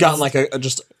Christ. journey. Gotten like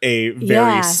just a very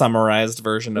Yeah. summarized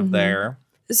version of their...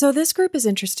 So this group is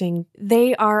interesting.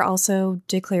 They are also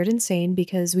declared insane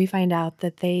because we find out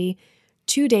that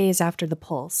 2 days after the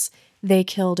Pulse, they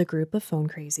killed a group of phone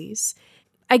crazies.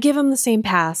 I give them the same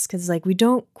pass because, like, we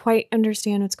don't quite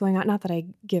understand what's going on. Not that I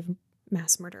give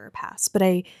mass murder a pass, but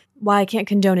while I can't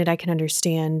condone it, I can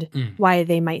understand why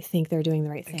they might think they're doing the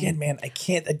right thing. Again, man, I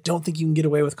don't think you can get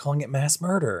away with calling it mass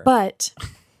murder. But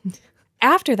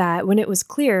After that, when it was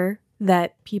clear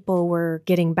that people were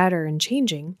getting better and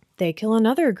changing, they kill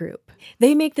another group.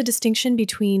 They make the distinction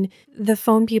between the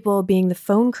phone people being the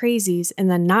phone crazies and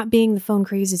then not being the phone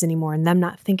crazies anymore, and them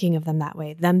not thinking of them that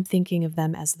way, them thinking of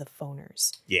them as the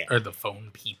phoners. Yeah. Or the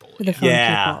phone people. The phone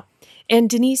Yeah. people. And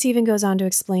Denise even goes on to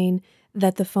explain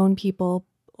that the phone people,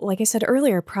 like I said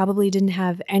earlier, probably didn't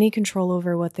have any control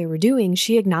over what they were doing.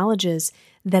 She acknowledges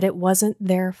that it wasn't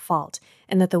their fault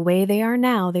and that the way they are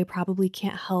now, they probably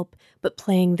can't help but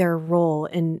playing their role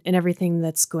in everything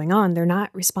that's going on. They're not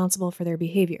responsible for their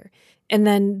behavior. And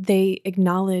then they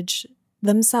acknowledge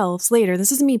themselves later,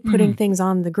 this is me putting things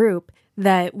on the group,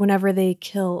 that whenever they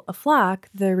kill a flock,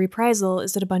 the reprisal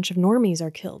is that a bunch of normies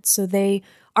are killed. So they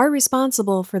are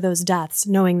responsible for those deaths,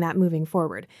 knowing that moving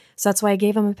forward. So that's why I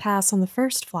gave them a pass on the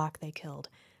first flock they killed,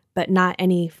 but not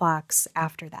any flocks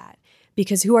after that.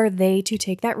 Because who are they to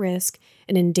take that risk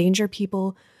and endanger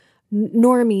people,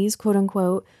 normies, quote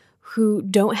unquote, who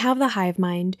don't have the hive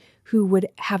mind, who would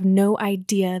have no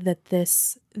idea that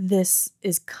this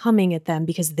is coming at them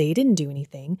because they didn't do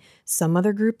anything. Some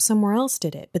other group somewhere else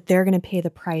did it, but they're going to pay the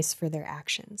price for their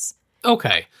actions.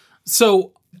 Okay.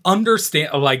 So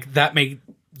understand, like, that made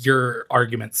your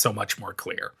argument so much more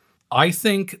clear. I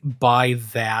think by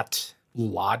that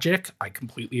logic, I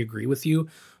completely agree with you,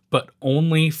 but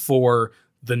only for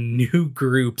the new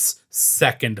group's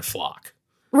second flock.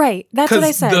 Right. That's what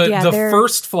I said. The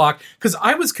first flock, because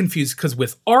I was confused because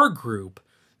with our group,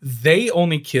 they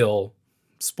only kill,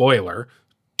 spoiler,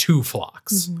 2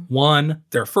 flocks. One,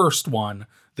 their first one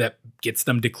that gets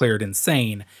them declared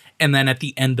insane. And then at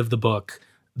the end of the book,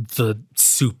 the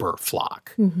super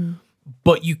flock.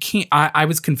 But you can't, I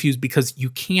was confused because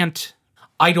you can't,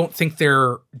 I don't think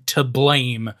they're to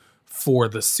blame for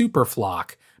the super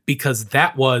flock because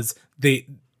that was, they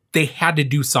had to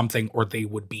do something or they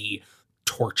would be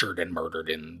tortured and murdered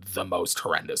in the most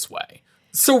horrendous way.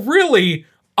 So really,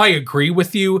 I agree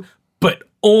with you, but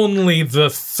only the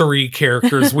 3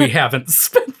 characters we haven't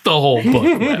spent the whole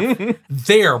book with.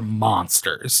 They're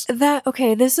monsters.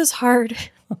 Okay, this is hard.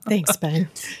 Thanks, Ben.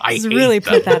 I Just hate really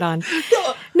them. put that on.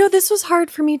 No, this was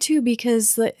hard for me too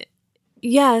because,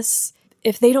 yes,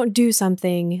 if they don't do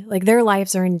something, like their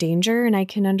lives are in danger, and I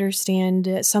can understand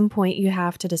at some point you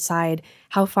have to decide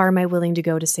how far am I willing to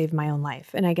go to save my own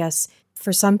life. And I guess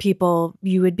for some people,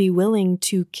 you would be willing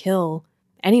to kill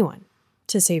anyone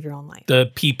to save your own life.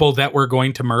 The people that were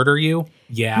going to murder you?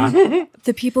 Yeah.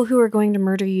 The people who are going to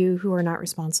murder you who are not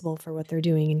responsible for what they're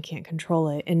doing and can't control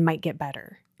it and might get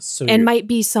better. So And might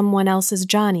be someone else's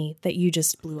Johnny that you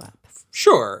just blew up.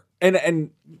 sure. And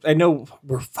I know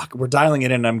we're dialing it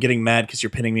in. And I'm getting mad because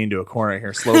you're pinning me into a corner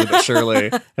here, slowly but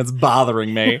surely. It's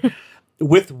bothering me.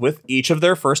 With each of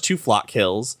their first 2 flock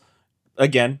kills,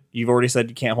 again, you've already said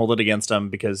you can't hold it against them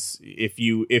because if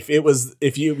we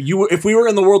were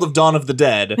in the world of Dawn of the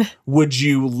Dead, would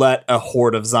you let a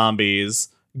horde of zombies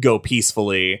go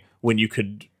peacefully when you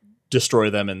could destroy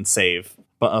them and save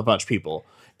a bunch of people?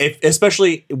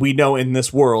 Especially, we know in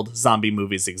this world, zombie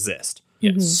movies exist.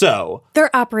 Yes. So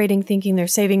They're operating thinking they're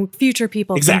saving future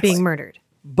people Exactly. from being murdered.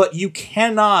 but you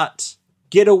cannot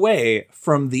get away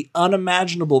from the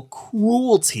unimaginable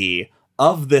cruelty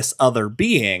of this other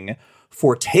being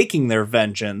for taking their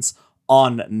vengeance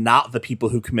on not the people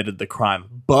who committed the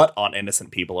crime, but on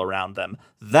innocent people around them.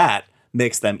 That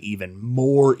makes them even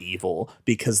more evil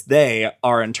because they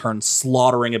are in turn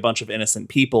slaughtering a bunch of innocent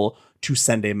people to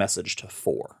send a message to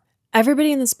 4.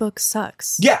 Everybody in this book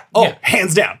sucks. Yeah. Oh, Yeah.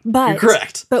 hands down. But, You're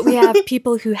correct. But we have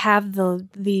people who have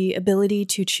the ability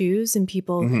to choose and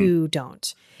people who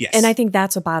don't. Yes. And I think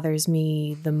that's what bothers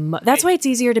me the most. That's why it's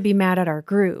easier to be mad at our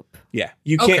group. Yeah.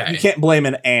 You can't blame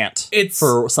an ant It's-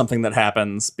 for something that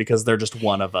happens because they're just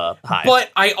one of a hive.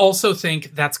 But I also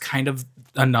think that's kind of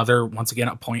another, once again,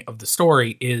 a point of the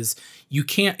story is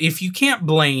if you can't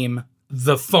blame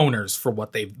the phoners for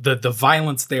what the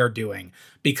violence they are doing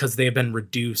because they've been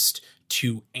reduced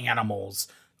to animals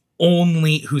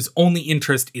whose only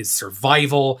interest is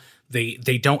survival. They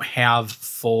don't have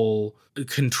full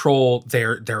control.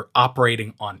 They're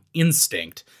operating on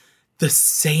instinct. The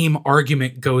same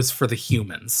argument goes for the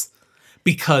humans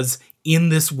because in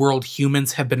this world,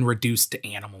 humans have been reduced to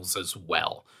animals as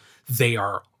well. They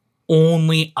are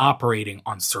only operating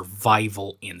on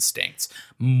survival instincts.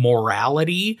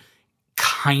 Morality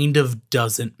kind of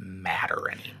doesn't matter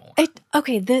anymore.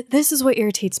 This is what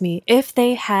irritates me. If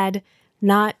they had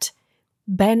not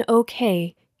been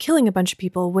okay killing a bunch of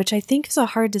people, which I think is a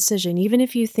hard decision, even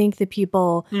if you think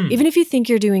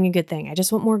you're doing a good thing, I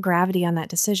just want more gravity on that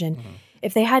decision.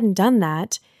 If they hadn't done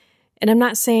that, And I'm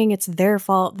not saying it's their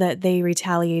fault that they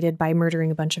retaliated by murdering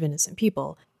a bunch of innocent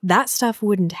people. That stuff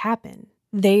wouldn't happen.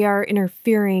 They are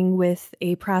interfering with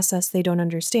a process they don't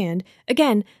understand.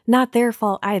 Again, not their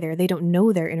fault either. They don't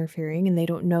know they're interfering, and they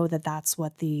don't know that that's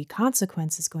what the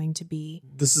consequence is going to be.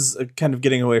 This is kind of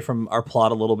getting away from our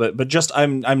plot a little bit, but just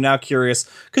I'm now curious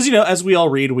because, you know, as we all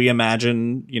read, we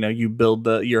imagine, you know, you build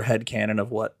your head canon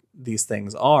of what these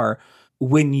things are.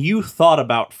 When you thought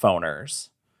about phoners,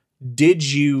 did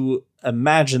you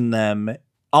imagine them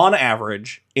on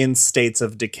average in states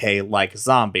of decay like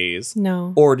zombies?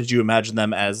 No. Or did you imagine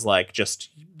them as like just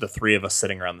the three of us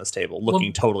sitting around this table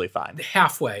looking totally fine?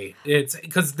 Halfway. It's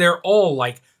because they're all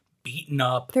like beaten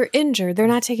up. They're injured. They're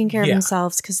not taking care of Yeah.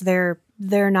 themselves because they're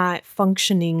not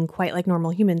functioning quite like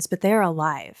normal humans, but they're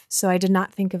alive. So I did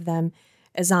not think of them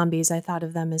as zombies. I thought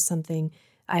of them as something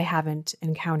I haven't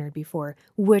encountered before,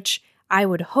 which I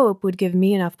would hope would give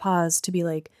me enough pause to be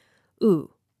like,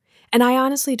 ooh. And I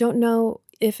honestly don't know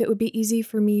if it would be easy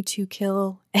for me to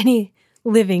kill any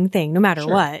living thing, no matter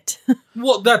Sure. what.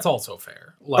 Well, that's also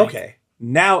fair. Like, Okay.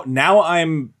 Now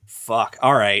I'm fuck.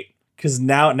 All right. Because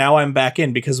now I'm back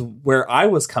in, because where I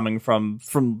was coming from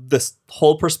this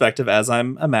whole perspective as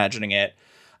I'm imagining it,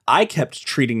 I kept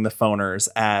treating the phoners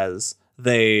as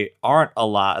they aren't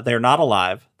alive. They're not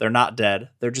alive. They're not dead.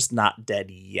 They're just not dead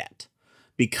yet,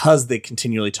 because they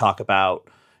continually talk about,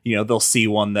 you know, they'll see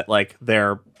one that like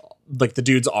they're like the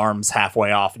dude's arm's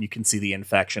halfway off and you can see the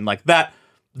infection like that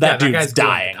that dude's guy's going to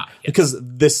dying die, yes. because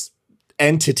this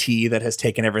entity that has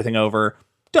taken everything over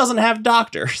doesn't have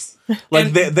doctors. Like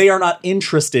And- they are not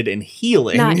interested in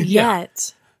healing. Not Yeah.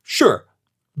 yet. Sure.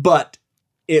 But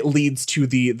it leads to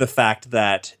the fact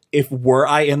that if were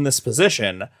I in this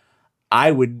position,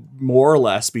 I would more or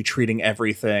less be treating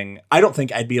everything. I don't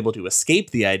think I'd be able to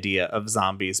escape the idea of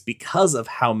zombies because of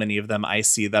how many of them I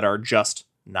see that are just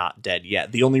not dead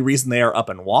yet. The only reason they are up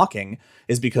and walking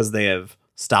is because they have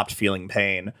stopped feeling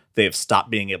pain. They have stopped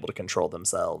being able to control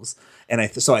themselves. And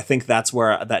so I think that's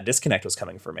where that disconnect was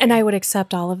coming from me. And I would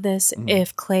accept all of this Mm-hmm.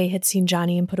 if Clay had seen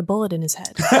Johnny and put a bullet in his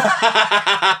head.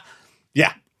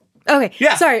 Yeah. Okay,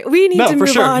 Yeah. sorry, we need No, to for move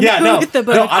sure. on Yeah, no. with the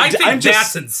book. No, I think I'm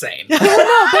just- that's insane. No,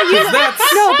 but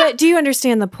That's no, but do you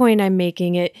understand the point I'm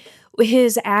making?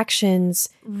 His actions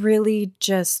really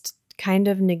just kind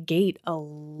of negate a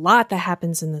lot that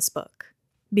happens in this book,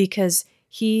 because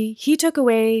he took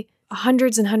away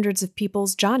hundreds and hundreds of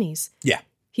people's Johnnies. Yeah.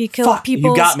 He killed Fuck, you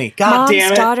people's got me. God moms,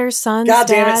 damn it. daughters, sons, God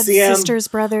damn it, dads, CM. sisters,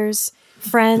 brothers,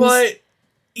 friends. but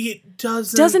it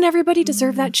doesn't. Doesn't everybody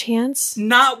deserve that chance?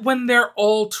 Not when they're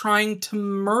all trying to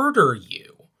murder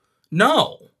you.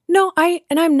 No. No,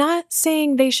 I'm not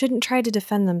saying they shouldn't try to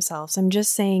defend themselves. I'm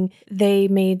just saying they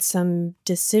made some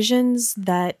decisions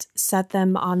that set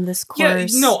them on this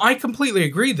course. Yeah, no, I completely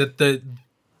agree that the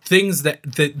things that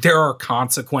there are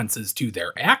consequences to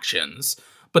their actions,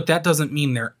 but that doesn't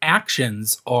mean their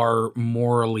actions are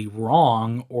morally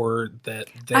wrong or that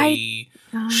they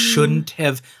shouldn't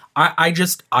have. I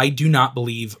do not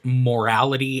believe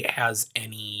morality has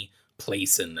any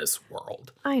place in this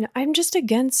world. I know. I'm just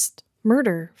against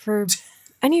murder for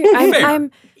any. Fair.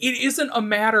 I'm It isn't a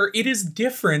matter. It is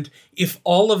different if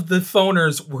all of the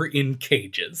phoners were in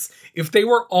cages. If they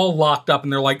were all locked up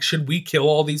and they're like, should we kill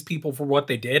all these people for what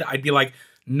they did? I'd be like,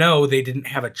 no, they didn't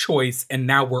have a choice, and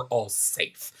now we're all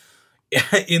safe.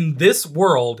 In this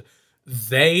world,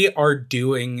 they are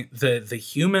doing, the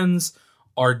humans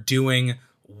are doing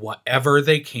whatever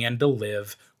they can to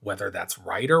live, whether that's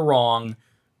right or wrong.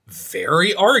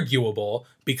 Very arguable,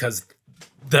 because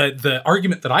the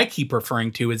argument that I keep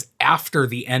referring to is after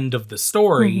the end of the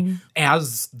story,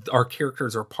 as our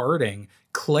characters are parting,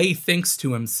 Clay thinks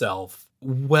to himself,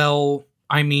 well,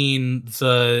 I mean,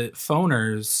 the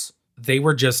phoners, they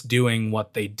were just doing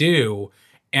what they do.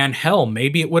 And hell,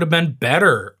 maybe it would have been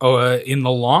better in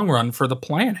the long run for the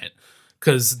planet,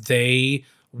 because they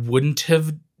wouldn't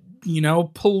have,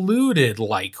 polluted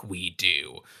like we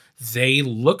do. They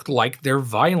looked like their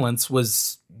violence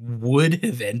would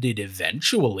have ended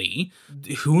eventually.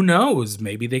 Who knows?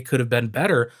 Maybe they could have been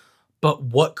better. But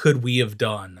what could we have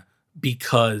done?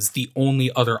 Because the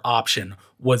only other option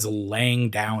was laying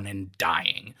down and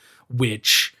dying,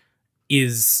 which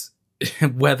is,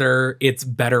 whether it's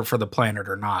better for the planet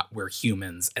or not, we're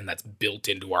humans, and that's built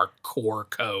into our core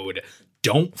code.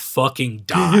 Don't fucking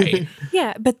die.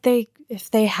 yeah, but if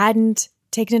they hadn't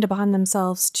taken it upon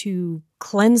themselves to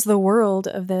cleanse the world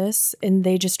of this, and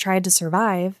they just tried to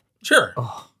survive. Sure.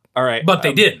 All right. But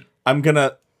they didn't. I'm going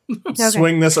to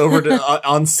swing this over to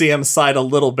on CM's side a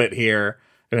little bit here,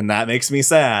 and that makes me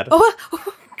sad.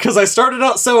 Because I started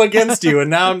out so against you, and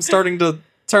now I'm starting to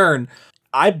turn.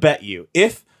 I bet you,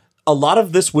 if a lot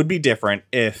of this would be different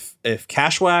if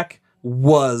Kashwak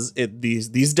was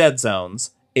these dead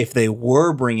zones, if they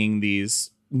were bringing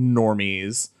these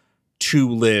normies to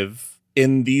live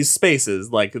in these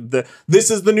spaces, like this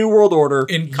is the New World Order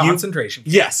in concentration.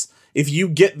 Yes, if you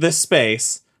get this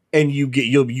space and you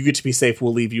get to be safe,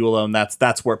 we'll leave you alone.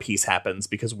 That's where peace happens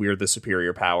because we're the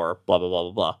superior power. Blah blah blah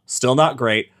blah blah. Still not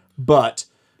great, but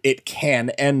it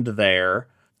can end there.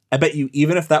 I bet you,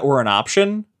 even if that were an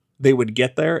option, they would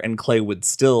get there and Clay would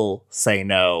still say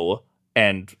no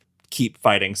and keep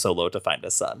fighting solo to find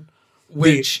his son.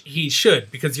 Which he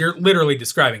should, because you're literally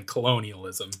describing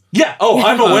colonialism. Yeah. Oh,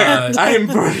 I'm aware. I'm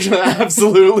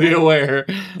absolutely aware.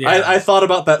 Yeah. I thought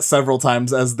about that several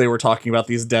times as they were talking about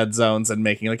these dead zones and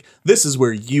making like, this is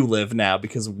where you live now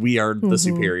because we are the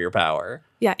superior power.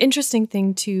 Yeah, interesting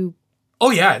thing to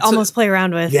It's play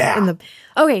around with. Yeah.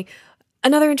 Okay,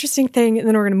 another interesting thing, and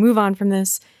then we're going to move on from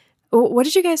this. What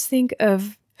did you guys think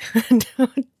of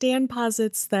Dan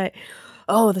posits that,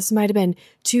 this might have been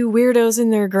two weirdos in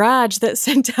their garage that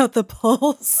sent out the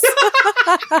pulse?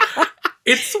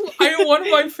 One of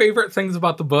my favorite things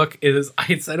about the book is,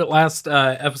 I said it last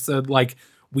episode, like,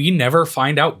 we never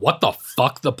find out what the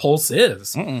fuck the pulse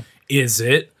is. Mm-mm. Is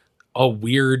it a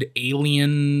weird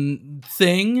alien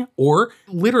thing? Or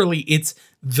literally it's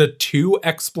the two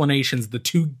explanations, the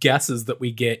two guesses that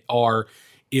we get are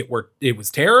it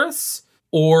was terrorists,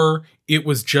 or it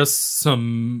was just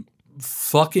some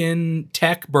fucking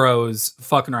tech bros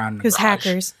fucking around in the garage.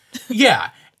 Hackers. Yeah.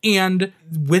 And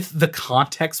with the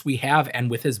context we have and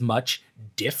with as much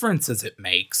difference as it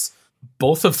makes,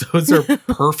 both of those are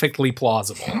perfectly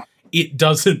plausible. It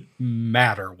doesn't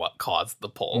matter what caused the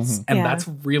pulse. Mm-hmm. And Yeah. that's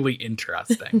really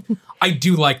interesting. I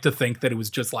do like to think that it was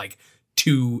just like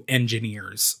two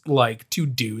engineers, like two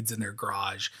dudes in their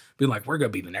garage being like, we're going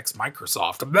to be the next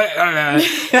Microsoft.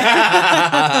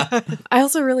 I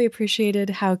also really appreciated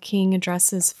how King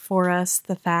addresses for us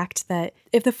the fact that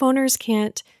if the phoners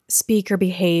can't speak or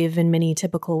behave in many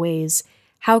typical ways,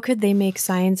 how could they make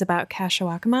signs about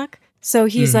Kashawakamak? So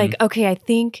he's like, okay, I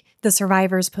think the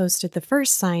survivors posted the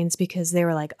first signs because they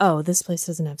were like, oh, this place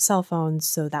doesn't have cell phones,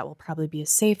 so that will probably be a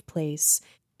safe place.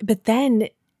 But then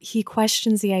he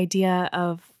questions the idea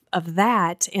of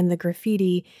that and the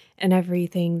graffiti and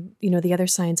everything, the other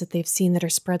signs that they've seen that are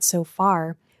spread so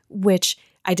far, which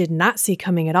I did not see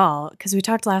coming at all. Because we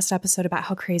talked last episode about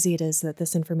how crazy it is that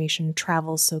this information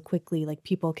travels so quickly. Like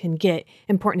people can get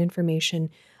important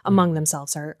information among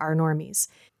themselves, our normies.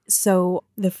 So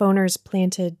the phoners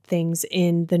planted things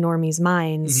in the normies'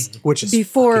 minds Which is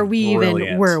before we brilliant.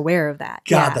 even were aware of that.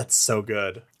 God, that's so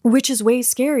good. Which is way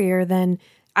scarier than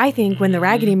I think when the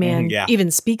Raggedy Man Yeah. even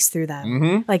speaks through them.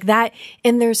 Mhm. Like that.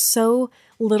 And there's so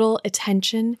little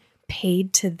attention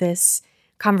paid to this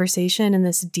conversation and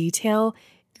this detail.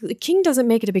 King doesn't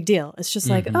make it a big deal. It's just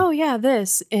like, oh yeah,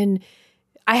 this. And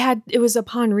it was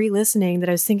upon re-listening that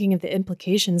I was thinking of the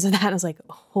implications of that. I was like,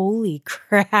 holy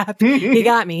crap, he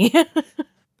got me.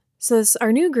 So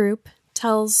our new group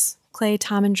tells Clay,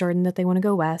 Tom, and Jordan that they want to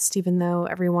go west, even though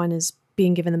everyone is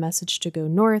being given the message to go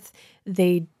north.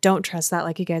 They don't trust that,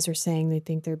 like you guys are saying. They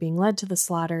think they're being led to the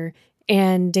slaughter.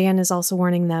 And Dan is also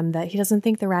warning them that he doesn't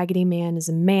think the Raggedy Man is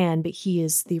a man, but he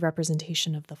is the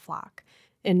representation of the flock.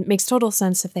 And it makes total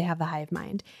sense if they have the hive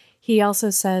mind. He also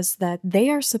says that they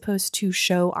are supposed to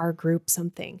show our group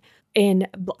something. And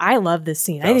I love this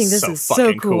scene. I think this is so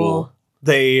fucking cool.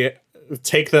 They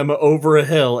take them over a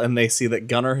hill and they see that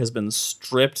Gunnar has been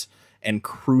stripped and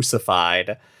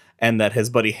crucified, and that his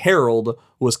buddy Harold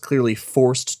was clearly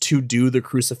forced to do the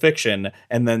crucifixion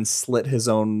and then slit his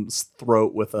own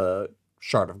throat with a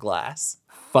shard of glass.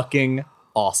 Fucking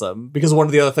awesome. Because one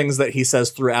of the other things that he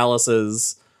says through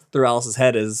Alice's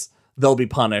head is they'll be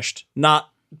punished, not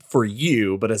for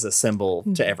you, but as a symbol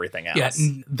to everything else.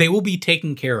 Yeah, they will be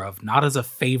taken care of, not as a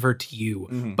favor to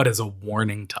you, but as a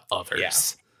warning to others.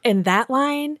 Yeah. And that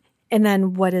line, and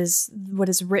then what is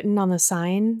written on the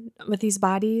sign with these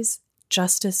bodies,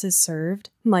 justice is served.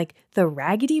 I'm like, the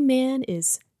Raggedy Man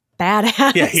is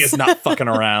badass. Yeah, he is not fucking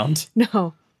around.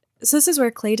 No. So this is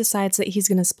where Clay decides that he's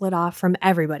going to split off from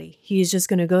everybody. He's just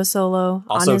going to go solo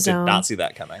Also, on his did own. not see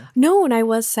that coming. No, and I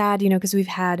was sad, because we've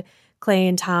had Clay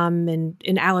and Tom and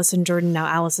Alice and Jordan. Now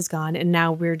Alice is gone, and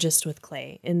now we're just with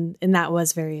Clay. And that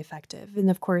was very effective.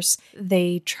 And of course,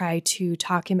 they try to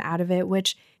talk him out of it,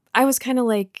 which I was kind of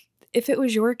like, if it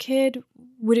was your kid,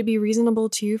 would it be reasonable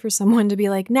to you for someone to be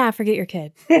like, nah, forget your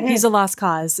kid. He's a lost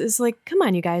cause. It's like, come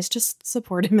on, you guys, just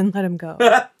support him and let him go.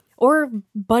 Or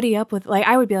buddy up with,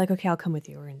 I would be like, okay, I'll come with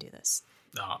you. We're going to do this.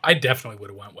 No, I definitely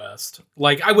would have went west.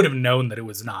 I would have known that it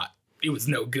was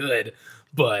no good.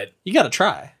 but You got to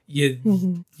try.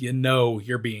 you know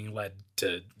you're being led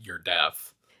to your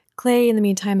death. Clay, in the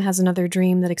meantime, has another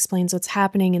dream that explains what's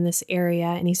happening in this area,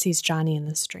 and he sees Johnny in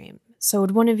this dream. So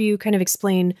would one of you kind of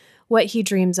explain what he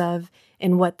dreams of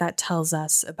and what that tells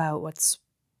us about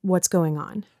what's going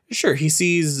on? Sure. He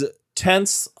sees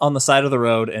tents on the side of the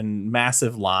road and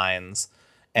massive lines,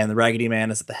 and the Raggedy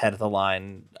Man is at the head of the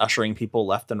line, ushering people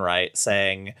left and right,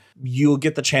 saying, you'll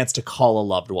get the chance to call a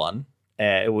loved one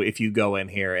if you go in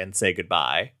here and say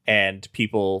goodbye. And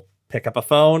people pick up a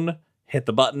phone, hit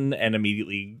the button, and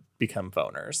immediately become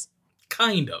phoners.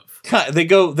 Kind of. They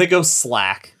go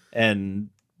slack and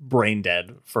brain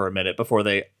dead for a minute before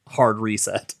they hard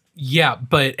reset. Yeah,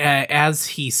 but as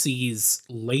he sees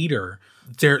later,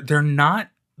 they're not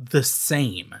the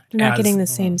same. They're not as getting the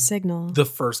same signal. the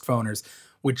first phoners,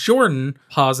 which Jordan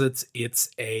posits it's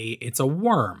a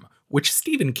worm, which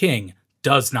Stephen King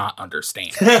does not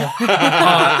understand.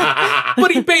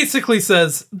 But he basically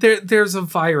says there's a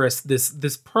virus,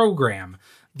 this program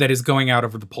that is going out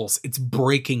over the pulse. It's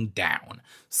breaking down.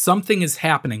 Something is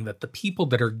happening that the people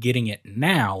that are getting it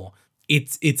now,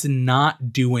 it's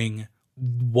not doing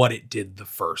what it did the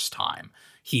first time.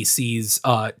 He sees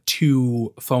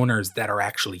two phoners that are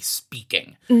actually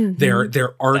speaking.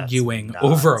 They're arguing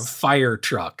over a fire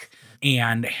truck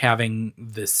and having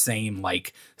the same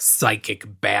like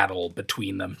psychic battle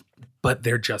between them, but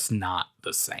they're just not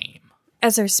the same.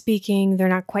 As they're speaking, they're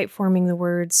not quite forming the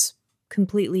words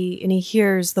completely, and he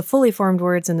hears the fully formed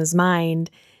words in his mind,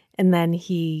 and then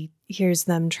he hears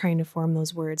them trying to form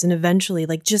those words. And eventually,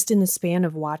 like just in the span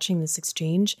of watching this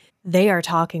exchange, they are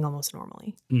talking almost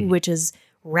normally, which is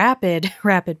rapid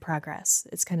progress.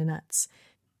 It's kind of nuts.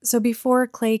 So before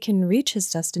Clay can reach his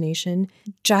destination,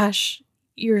 Josh,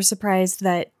 you're surprised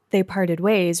that they parted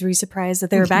ways. Were you surprised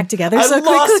that they were back together so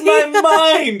quickly? I lost my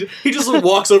mind. He just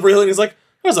walks over a hill and he's like,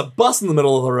 there's a bus in the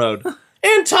middle of the road.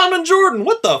 And Tom and Jordan,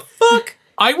 what the fuck?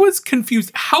 I was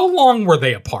confused. How long were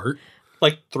they apart?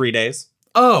 Like 3 days.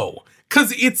 Oh,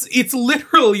 because it's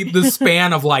literally the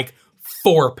span of like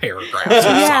 4 paragraphs or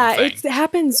Yeah, something. it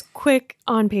happens quick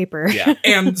on paper. Yeah.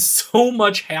 And so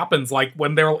much happens. Like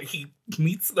when he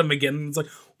meets them again, and it's like,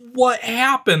 what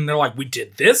happened? They're like, we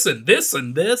did this and this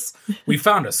and this. We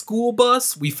found a school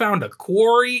bus. We found a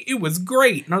quarry. It was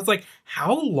great. And I was like,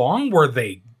 how long were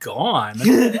they gone?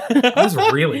 I was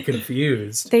really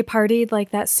confused. They partied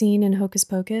like that scene in Hocus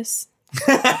Pocus.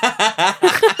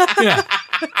 Yeah.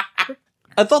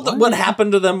 I thought that what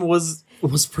happened to them was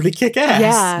pretty kick-ass.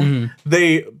 Yeah.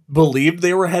 They believed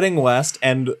they were heading west,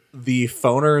 and the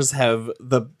phoners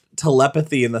the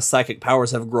telepathy and the psychic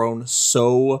powers have grown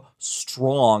so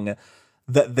strong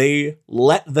that they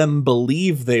let them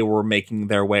believe they were making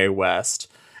their way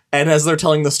west. And as they're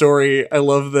telling the story, I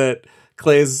love that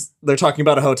they're talking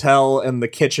about a hotel and the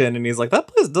kitchen, and he's like, that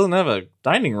place doesn't have a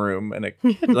dining room and a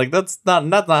kitchen. Like, that's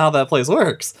not how that place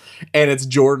works. And it's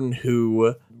Jordan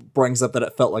who brings up that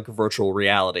it felt like virtual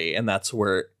reality, and that's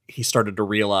where he started to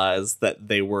realize that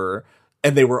they were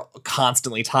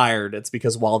constantly tired. It's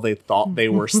because while they thought they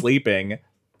were sleeping,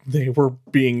 they were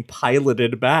being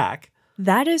piloted back.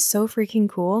 That is so freaking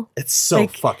cool. It's so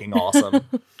fucking awesome.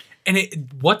 And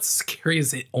what's scary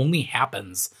is it only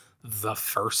happens the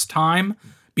first time,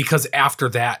 because after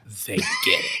that they get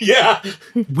it.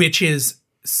 Yeah. Which is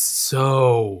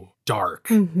so dark.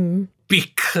 Mm-hmm.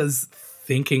 Because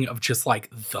thinking of just like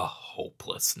the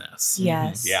hopelessness.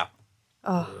 Yes. Yeah.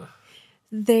 Oh.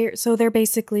 They're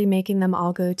basically making them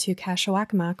all go to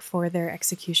Kashawakamak for their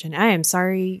execution. I am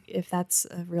sorry if that's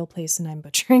a real place and I'm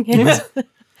butchering it.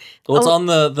 Well, it's on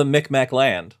the Micmac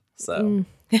land, so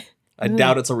I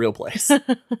doubt it's a real place.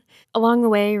 Along the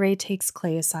way, Ray takes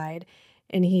Clay aside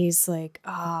and he's like,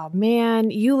 oh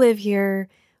man, you live here.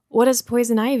 What does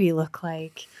poison ivy look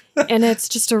like? And it's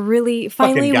just a really,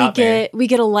 finally we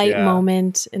get a light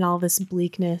moment in all this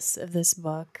bleakness of this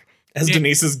book. As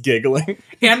Denise is giggling.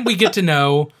 And we get to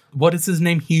know, what is his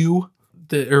name? Hugh?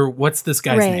 Or what's this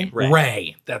guy's Ray. name?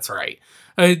 Ray. That's right.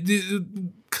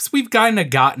 Because we've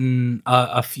gotten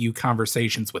a few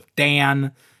conversations with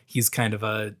Dan. He's kind of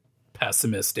a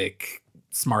pessimistic,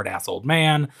 smart-ass old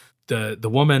man. The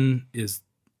woman is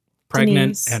pregnant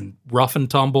Denise. and rough and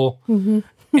tumble. Mm-hmm.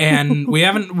 And we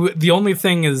haven't, the only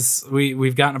thing is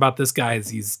we've gotten about this guy is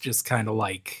he's just kind of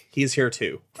like, He's here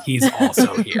too. he's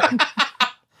also here.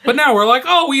 But now we're like,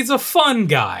 oh, he's a fun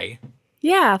guy.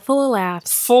 Yeah, full of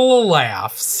laughs. Full of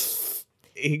laughs.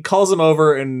 He calls him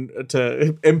over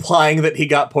implying that he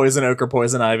got poison oak or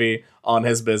poison ivy on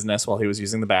his business while he was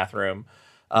using the bathroom.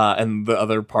 And the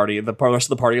rest of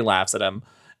the party laughs at him.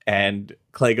 And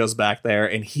Clay goes back there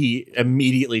and he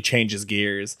immediately changes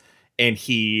gears and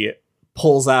he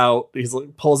pulls out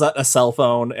a cell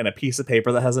phone and a piece of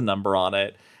paper that has a number on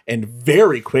it, and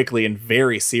very quickly and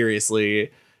very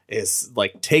seriously is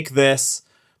like, take this.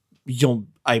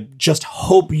 I just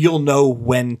hope you'll know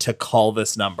when to call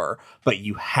this number, but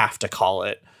you have to call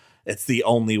it. It's the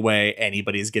only way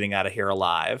anybody's getting out of here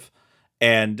alive.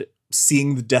 And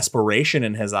seeing the desperation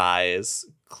in his eyes,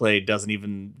 Clay doesn't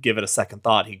even give it a second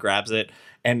thought. He grabs it,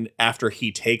 and after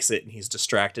he takes it and he's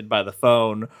distracted by the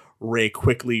phone, Ray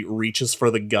quickly reaches for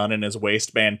the gun in his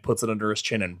waistband, puts it under his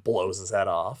chin, and blows his head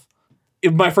off.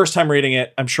 My first time reading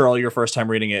it, I'm sure all your first time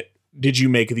reading it, did you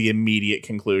make the immediate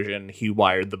conclusion he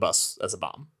wired the bus as a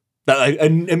bomb?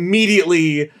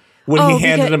 Immediately when he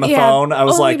handed him a phone, I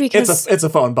was like, it's a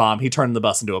phone bomb. He turned the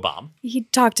bus into a bomb. He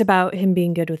talked about him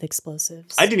being good with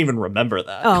explosives. I didn't even remember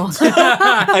that.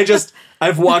 Oh.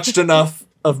 I've watched enough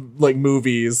of like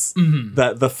movies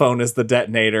that the phone is the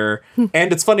detonator.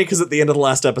 And it's funny because at the end of the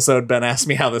last episode, Ben asked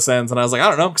me how this ends, and I was like, I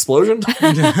don't know, explosion.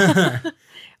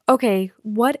 Okay,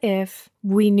 what if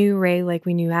we knew Ray like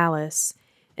we knew Alice,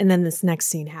 and then this next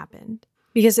scene happened?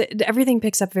 Because everything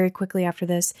picks up very quickly after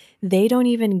this. They don't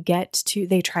even get to,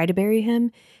 they try to bury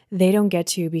him. They don't get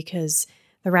to because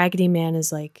the Raggedy Man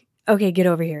is like, okay, get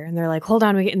over here. And they're like, hold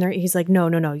on. And he's like,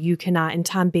 no, you cannot. And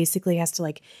Tom basically has to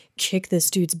like kick this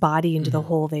dude's body into the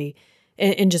hole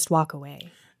and just walk away.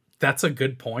 That's a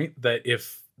good point, that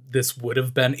if this would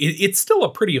have been, it's still a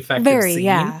pretty effective scene.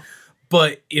 Yeah.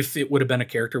 But if it would have been a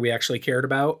character we actually cared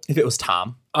about. If it was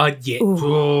Tom. Yeah.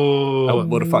 That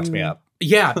would have fucked me up.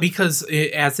 Yeah, because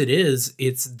as it is,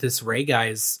 it's this Ray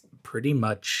guy's pretty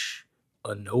much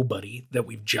a nobody that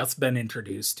we've just been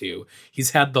introduced to.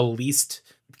 He's had the least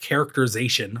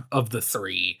characterization of the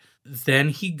three. Then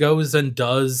he goes and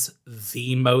does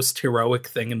the most heroic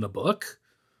thing in the book,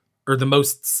 or the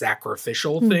most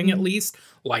sacrificial thing, at least.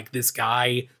 Like this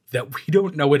guy that we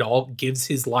don't know at all gives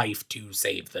his life to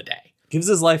save the day. Gives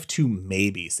his life to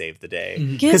maybe save the day.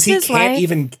 Because he can't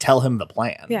even tell him the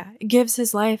plan. Yeah, gives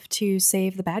his life to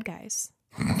save the bad guys.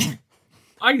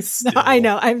 I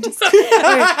know. I'm just...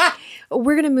 Right.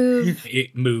 We're going to move...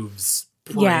 It moves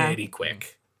pretty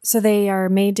quick. So they are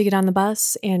made to get on the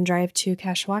bus and drive to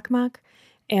Kashwakmak.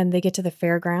 And they get to the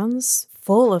fairgrounds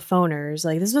full of phoners.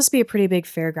 Like, this must be a pretty big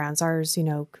fairgrounds. Ours,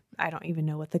 I don't even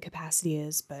know what the capacity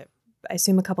is, but I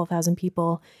assume a couple thousand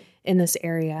people in this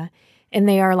area. And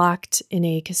they are locked in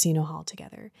a casino hall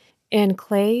together. And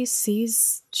Clay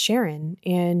sees Sharon,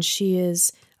 and she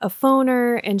is a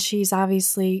phoner, and she's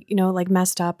obviously, like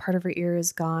messed up. Part of her ear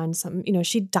is gone.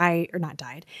 She died, or not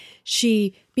died.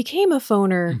 She became a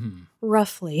phoner,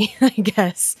 roughly, I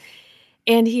guess.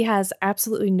 And he has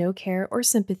absolutely no care or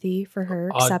sympathy for her,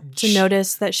 except to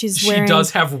notice that she's wearing... She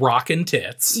does have rockin'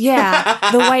 tits.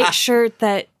 Yeah, the white shirt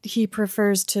that he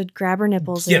prefers to grab her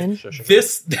nipples in.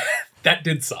 That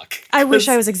did suck. I wish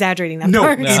I was exaggerating that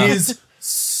part. No, it is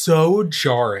so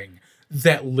jarring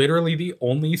that literally the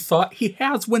only thought he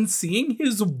has when seeing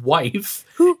his wife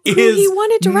who he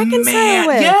wanted to reconcile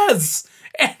with. Yes.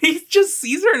 And he just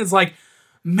sees her and is like,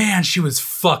 man, she was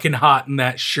fucking hot in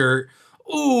that shirt.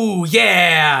 Ooh,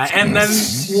 yeah. And then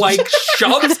like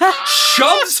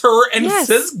shoves her and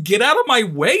says, get out of my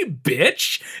way,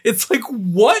 bitch. It's like,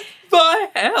 what the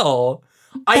hell?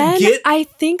 I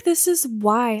think this is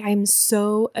why I'm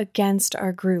so against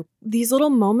our group. These little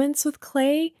moments with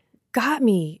Clay got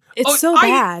me. It's so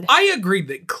bad. I agree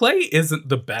that Clay isn't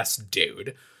the best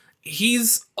dude.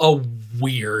 He's a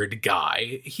weird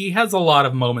guy. He has a lot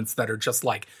of moments that are just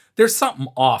like, there's something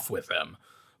off with him.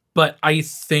 But I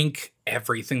think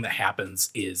everything that happens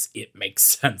it makes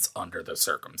sense under the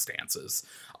circumstances.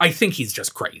 I think he's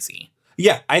just crazy.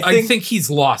 Yeah, I think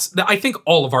he's lost. I think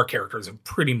all of our characters have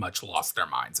pretty much lost their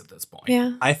minds at this point.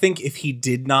 Yeah. I think if he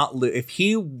did not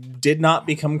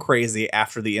become crazy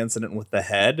after the incident with the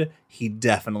head, he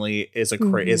definitely is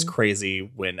is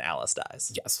crazy when Alice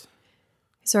dies. Yes.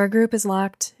 So our group is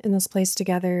locked in this place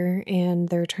together, and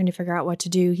they're trying to figure out what to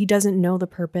do. He doesn't know the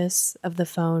purpose of the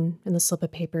phone and the slip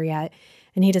of paper yet,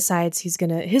 and he decides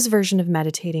his version of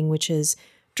meditating, which is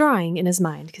drawing in his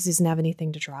mind, because he doesn't have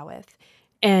anything to draw with.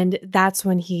 And that's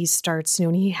when he starts,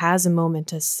 when he has a moment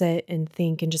to sit and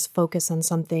think and just focus on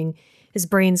something, his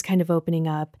brain's kind of opening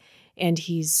up and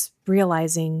he's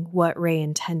realizing what Ray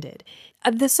intended.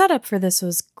 The setup for this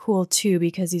was cool too,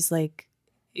 because he's like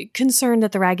concerned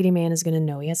that the Raggedy Man is going to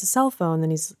know he has a cell phone. Then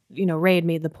he's, Ray had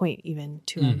made the point even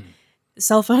to him.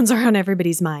 Cell phones are on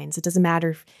everybody's minds. It doesn't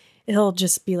matter. He'll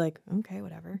just be like, okay,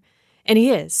 whatever. And he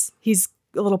is. He's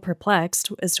a little perplexed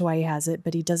as to why he has it,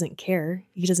 but he doesn't care.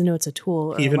 He doesn't know it's a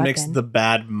tool or He even a makes weapon. the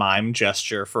bad mime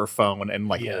gesture for phone and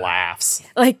laughs.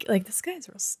 Like this guy's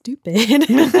real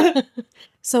stupid.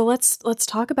 So let's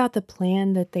talk about the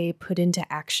plan that they put into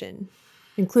action,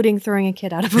 including throwing a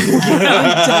kid out of a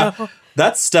window.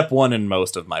 That's step one in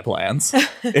most of my plans,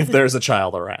 if there's a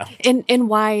child around. And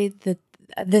why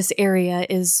this area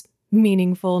is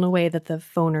meaningful in a way that the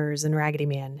phoners and Raggedy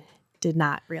Man did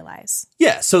not realize.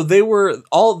 Yeah, so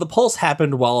the Pulse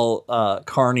happened while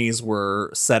Carnies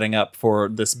were setting up for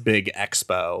this big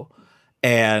expo.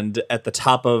 And at the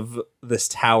top of this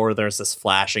tower, there's this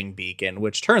flashing beacon,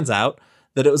 which turns out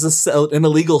that it was an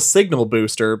illegal signal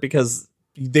booster because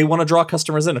they want to draw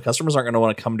customers in. Customers aren't going to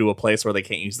want to come to a place where they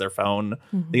can't use their phone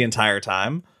the entire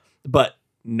time. But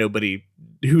nobody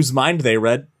whose mind they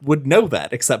read would know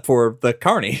that, except for the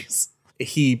Carnies.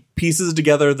 He pieces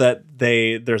together that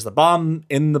there's the bomb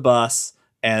in the bus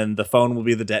and the phone will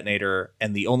be the detonator,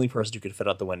 and the only person who could fit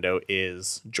out the window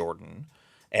is Jordan,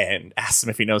 and asks him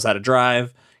if he knows how to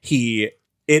drive.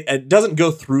 It doesn't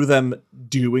go through them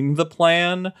doing the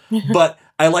plan, but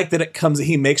I like that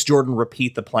he makes Jordan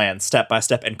repeat the plan step by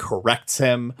step and corrects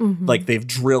him. Like they've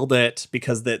drilled it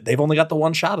because they've only got the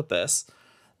one shot at this.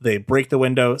 They break the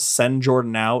window, send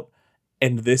Jordan out.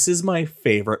 And this is my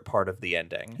favorite part of the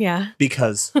ending. Yeah.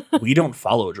 Because we don't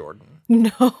follow Jordan.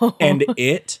 No. And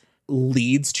it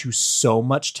leads to so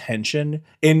much tension.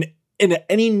 In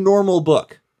any normal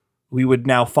book, we would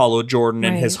now follow Jordan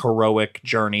in his heroic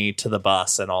journey to the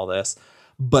bus and all this.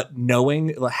 But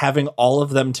having all of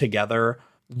them together,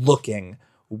 looking,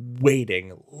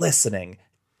 waiting, listening,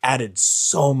 added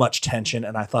so much tension.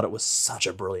 And I thought it was such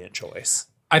a brilliant choice.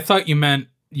 I thought you meant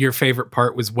your favorite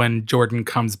part was when Jordan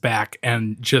comes back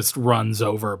and just runs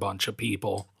over a bunch of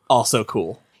people. Also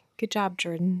cool. Good job,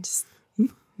 Jordan.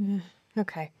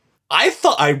 Okay. I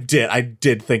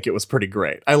did think it was pretty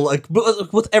great.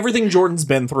 But with everything Jordan's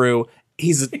been through,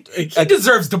 he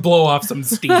deserves to blow off some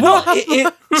steam. Well,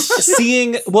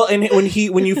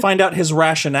 when you find out his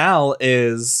rationale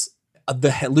is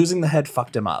losing the head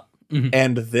fucked him up,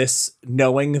 and this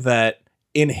knowing that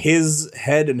in his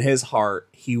head and his heart,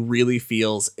 he really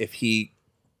feels if he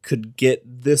could get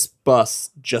this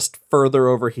bus just further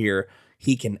over here,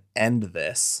 he can end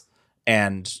this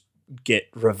and get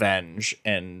revenge.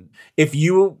 And if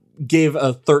you gave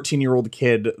a 13-year-old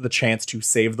kid the chance to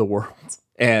save the world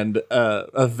and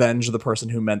avenge the person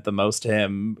who meant the most to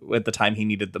him at the time he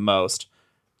needed the most,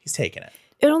 he's taking it.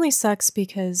 It only sucks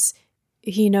because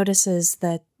he notices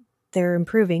that they're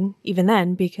improving even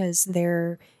then because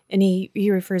and he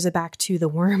refers it back to the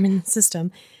worm in the system.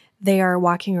 They are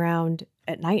walking around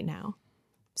at night now.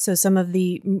 So some of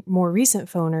the more recent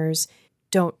phoners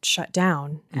don't shut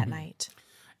down at night.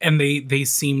 And they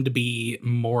seem to be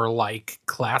more like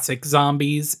classic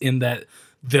zombies in that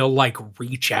they'll like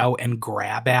reach out and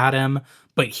grab at him,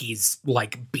 but he's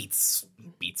like beats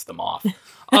them off.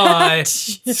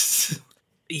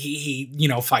 He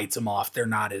fights them off. They're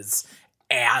not as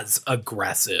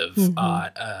aggressive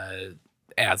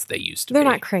as they used to be. They're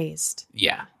not crazed.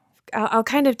 Yeah. I'll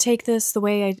kind of take this the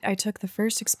way I took the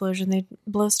first explosion. They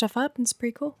blow stuff up and it's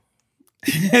pretty cool.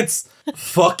 It's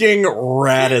fucking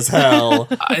rad as hell.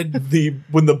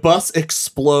 When the bus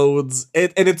explodes,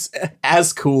 and it's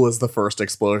as cool as the first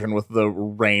explosion with the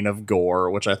rain of gore,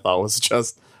 which I thought was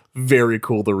just very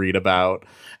cool to read about.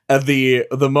 The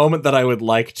moment that I would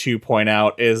like to point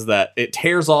out is that it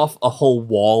tears off a whole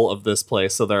wall of this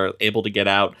place so they're able to get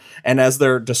out. And as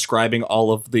they're describing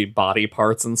all of the body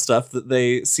parts and stuff that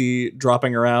they see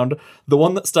dropping around, the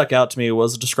one that stuck out to me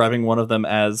was describing one of them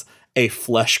as a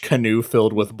flesh canoe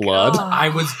filled with blood. I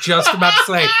was just about to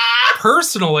say,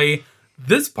 personally,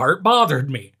 this part bothered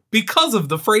me because of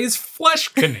the phrase flesh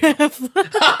canoe.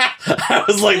 I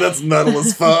was like, that's metal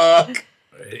as fuck.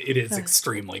 It is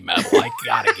extremely metal. I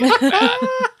gotta give it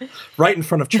that. Right in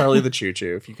front of Charlie the Choo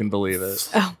Choo, if you can believe it.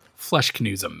 Oh. Flesh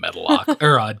Canoe's a metal lock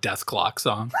or a death clock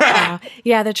song.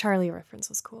 Yeah, the Charlie reference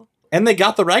was cool. And they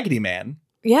got the Raggedy Man.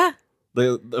 Yeah.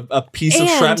 A piece of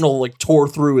shrapnel tore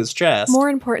through his chest. More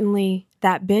importantly,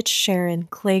 that bitch Sharon,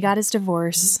 Clay got his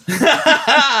divorce.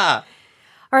 All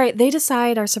right,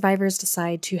 our survivors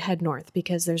decide to head north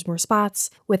because there's more spots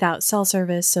without cell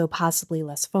service, so possibly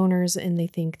less phoners, and they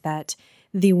think that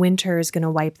the winter is going to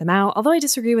wipe them out. Although I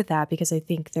disagree with that because I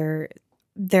think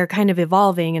they're kind of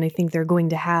evolving, and I think they're going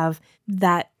to have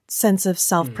that sense of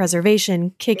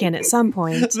self-preservation kick in at some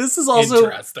point. This is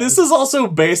also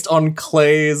based on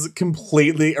Clay's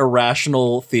completely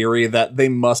irrational theory that they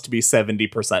must be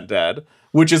 70% dead,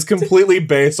 which is completely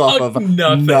based off of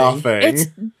nothing. It's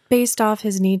based off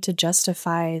his need to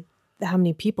justify how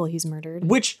many people he's murdered.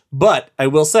 But I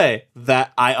will say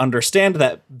that I understand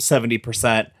that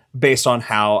 70% based on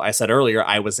how I said earlier,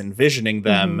 I was envisioning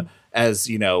them as,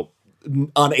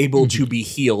 unable to be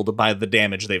healed by the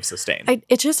damage they've sustained.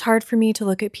 It's just hard for me to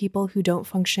look at people who don't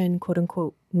function, quote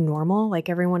unquote, normal like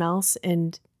everyone else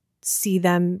and see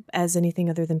them as anything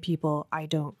other than people I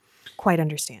don't quite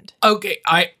understand. Okay,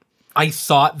 I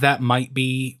thought that might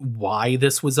be why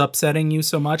this was upsetting you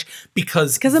so much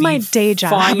because of my day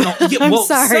job. I'm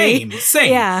sorry.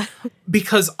 Same. Yeah.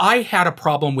 Because I had a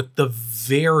problem with the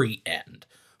very end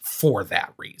for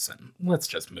that reason. Let's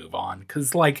just move on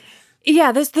because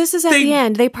yeah, this is at the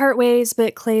end. They part ways,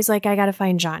 but Clay's like, I gotta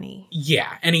find Johnny.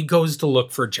 Yeah, and he goes to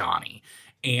look for Johnny.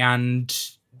 And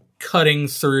cutting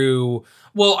through...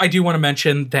 Well, I do want to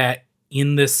mention that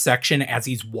in this section, as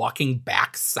he's walking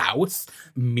back south,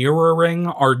 mirroring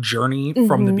our journey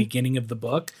from the beginning of the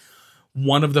book,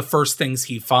 one of the first things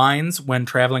he finds when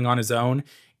traveling on his own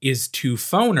is two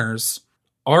phoners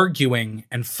arguing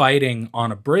and fighting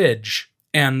on a bridge.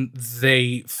 And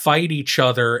they fight each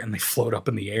other and they float up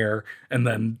in the air and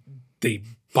then they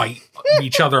bite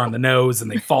each other on the nose and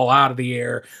they fall out of the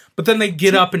air. But then they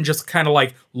get up and just kind of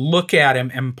look at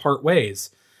him and part ways.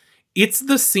 It's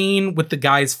the scene with the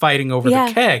guys fighting over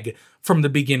the keg from the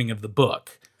beginning of the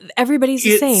book. Everybody's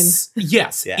the same.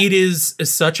 Yes. Yeah. It is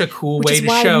such a cool way to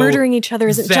why show murdering each other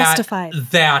isn't justified.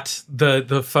 That the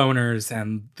phoners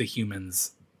and the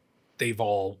humans, they've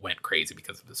all went crazy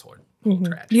because of this whole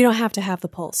tragedy. You don't have to have the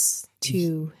pulse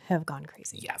to have gone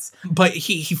crazy. Yes. But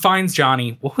he finds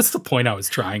Johnny. What was the point I was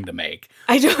trying to make?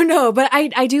 I don't know, but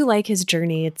I do like his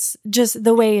journey. It's just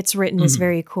the way it's written is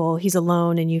very cool. He's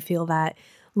alone and you feel that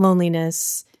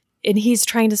loneliness. And he's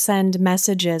trying to send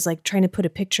messages, trying to put a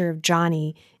picture of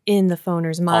Johnny in the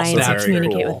phoner's mind to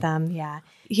communicate with them. Yeah.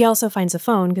 He also finds a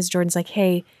phone because Jordan's like,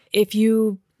 hey, if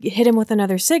you hit him with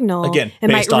another signal. Again,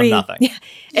 based on nothing.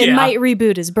 It might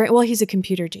reboot his brain. Well, he's a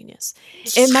computer genius.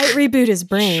 It might reboot his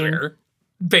brain. Sure.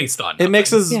 Based on nothing. It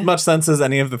makes as much sense as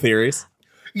any of the theories.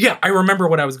 Yeah, I remember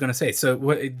what I was going to say. So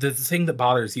the thing that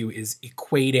bothers you is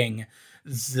equating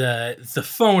the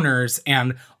phoners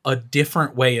and a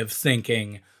different way of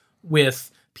thinking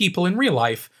with people in real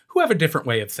life who have a different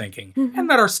way of thinking and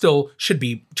that are still should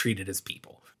be treated as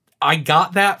people. I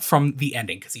got that from the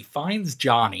ending because he finds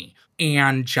Johnny.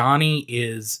 And Johnny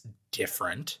is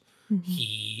different.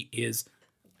 He is...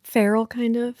 feral,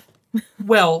 kind of?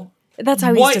 Well... That's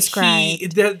how he's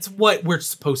described. That's what we're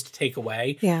supposed to take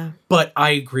away. Yeah. But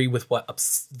I agree with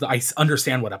I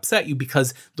understand what upset you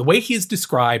because the way he's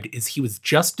described is he was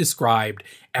just described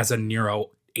as a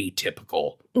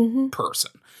neuroatypical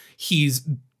person. He's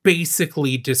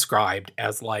basically described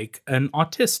as an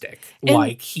autistic,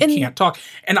 he can't talk.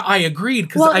 And I agreed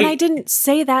because I didn't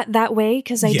say that way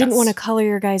because I didn't want to color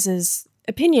your guys'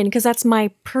 opinion because that's my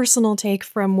personal take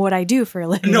from what I do for a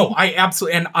living. No, I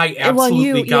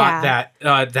absolutely got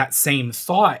that same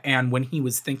thought. And when he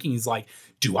was thinking, he's like,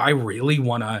 do I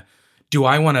want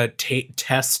to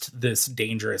test this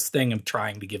dangerous thing of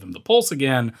trying to give him the pulse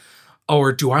again?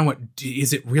 Or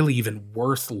is it really even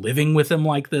worth living with him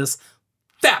like this?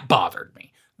 That bothered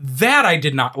me. That I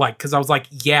did not like because I was like,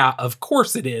 yeah, of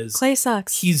course it is. Clay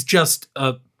sucks. He's just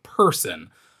a person.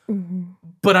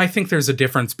 But I think there's a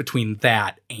difference between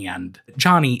that and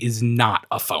Johnny is not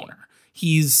a phoner.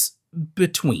 He's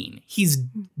between.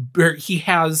 He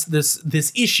has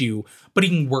this issue, but he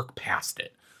can work past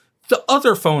it. The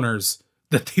other phoners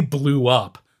that they blew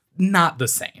up, not the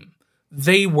same.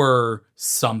 They were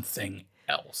something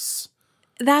else.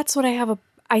 That's what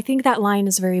I think that line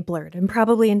is very blurred and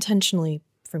probably intentionally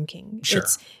from King. Sure.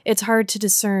 It's hard to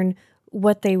discern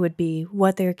what they would be,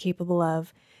 what they're capable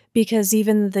of, because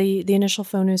even the initial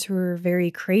phoners who were very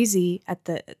crazy at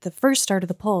the first start of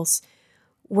the pulse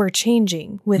were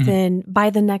changing by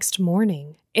the next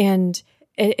morning. And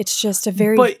it's just a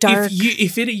very dark...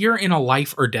 If you're in a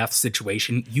life or death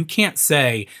situation, you can't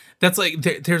say... That's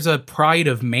there's a pride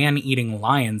of man-eating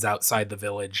lions outside the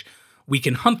village. We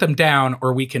can hunt them down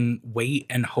or we can wait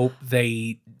and hope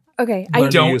they... Okay, I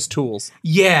don't use tools.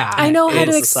 Yeah. I know how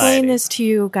to explain this to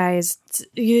you guys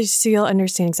so you'll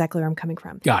understand exactly where I'm coming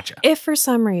from. Gotcha. If for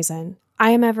some reason I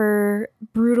am ever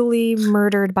brutally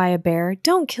murdered by a bear,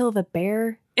 don't kill the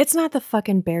bear. It's not the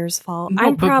fucking bear's fault.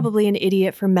 I'm probably an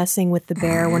idiot for messing with the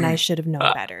bear when I should have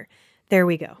known better. There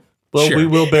we go. Well, we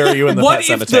will bury you in the pet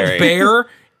cemetery. What if the bear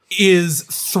is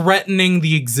threatening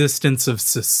the existence of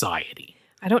society?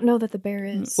 I don't know that the bear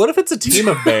is. What if it's a team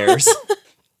of bears?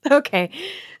 Okay.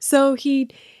 So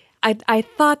I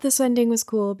thought this ending was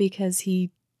cool because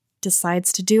he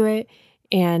decides to do it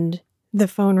and the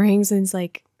phone rings and it's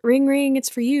like, ring, ring, it's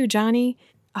for you, Johnny.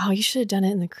 Oh, you should have done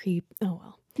it in the creep. Oh,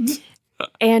 well.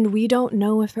 And we don't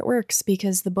know if it works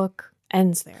because the book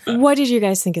ends there. What did you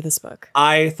guys think of this book?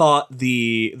 I thought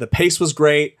the pace was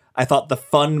great. I thought the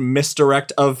fun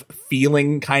misdirect of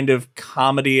feeling kind of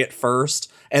comedy at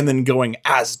first and then going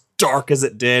as dark as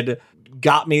it did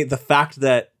got me. The fact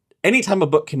that anytime a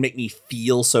book can make me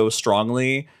feel so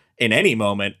strongly in any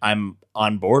moment, I'm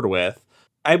on board with.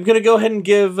 I'm going to go ahead and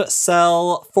give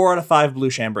Cell 4 out of 5 blue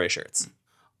chambray shirts.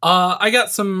 I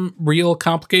got some real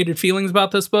complicated feelings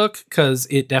about this book because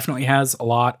it definitely has a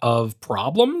lot of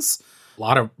problems, a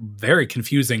lot of very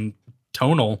confusing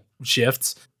tonal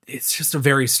shifts. It's just a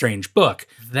very strange book.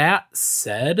 That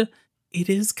said, it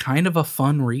is kind of a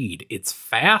fun read. It's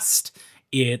fast.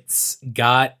 It's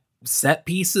got set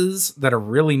pieces that are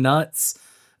really nuts.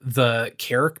 The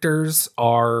characters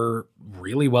are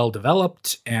really well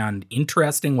developed and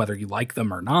interesting, whether you like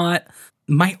them or not.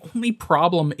 My only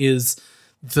problem is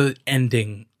the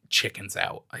ending chickens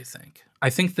out, I think. I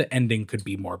think the ending could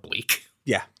be more bleak.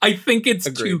 Yeah. I think it's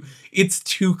Agreed.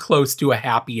 too close to a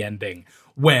happy ending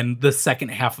when the second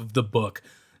half of the book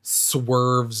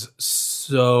swerves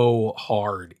so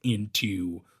hard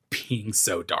into being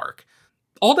so dark.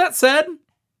 All that said,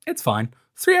 it's fine.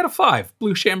 3 out of 5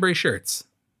 blue chambray shirts.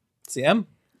 CM?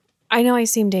 I know I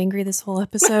seemed angry this whole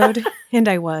episode, and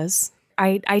I was.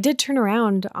 I did turn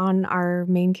around on our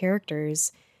main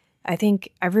characters. I think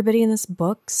everybody in this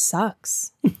book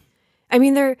sucks. I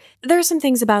mean, there are some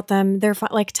things about them. They're fun.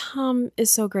 Like, Tom is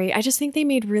so great. I just think they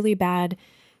made really bad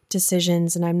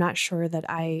decisions, and I'm not sure that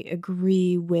I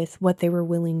agree with what they were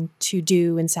willing to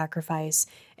do and sacrifice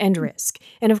and risk.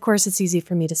 And of course, it's easy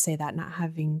for me to say that, not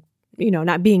having,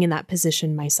 not being in that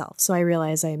position myself. So I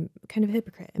realize I'm kind of a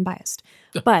hypocrite and biased,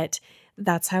 but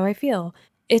that's how I feel.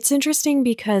 It's interesting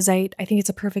because I think it's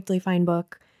a perfectly fine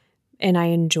book and I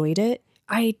enjoyed it.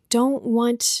 I don't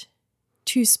want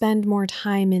to spend more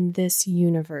time in this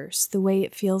universe. The way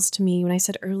it feels to me, when I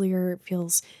said earlier, it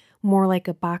feels more like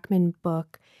a Bachman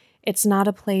book. It's not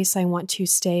a place I want to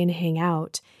stay and hang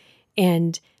out.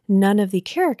 And none of the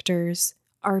characters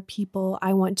are people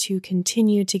I want to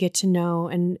continue to get to know.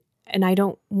 And I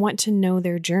don't want to know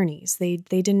their journeys. They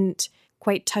didn't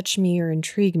quite touch me or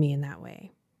intrigue me in that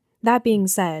way. That being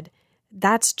said,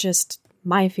 that's just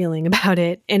my feeling about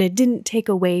it. And it didn't take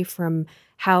away from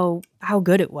how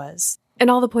good it was. And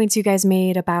all the points you guys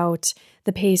made about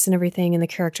the pace and everything and the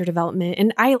character development.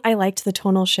 And I liked the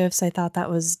tonal shifts. I thought that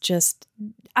was just,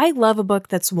 I love a book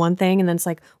that's one thing and then it's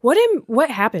like, what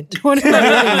happened? What am I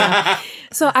reading now?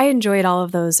 So I enjoyed all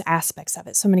of those aspects of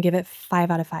it. So I'm going to give it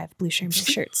 5 out of 5 blue chambray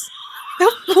shirts.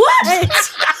 What?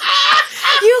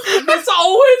 This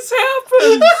always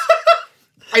happens.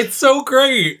 It's so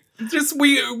great. Just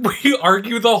we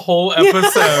argue the whole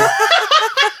episode.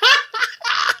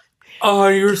 Oh,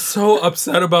 you're so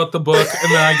upset about the book,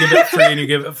 and then I give it 3 and you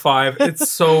give it 5.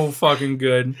 It's so fucking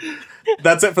good.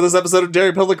 That's it for this episode of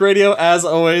Derry Public Radio. As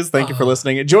always, thank you for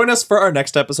listening. Join us for our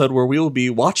next episode where we will be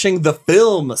watching the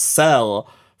film Cell.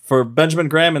 For Benjamin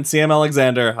Graham and CM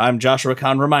Alexander, I'm Joshua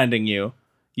Kahn reminding you,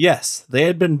 yes, they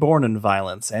had been born in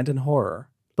violence and in horror,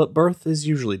 but birth is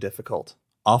usually difficult,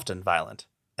 often violent,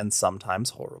 and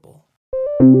sometimes horrible.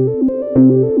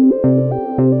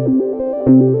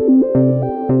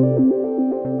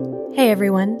 Hey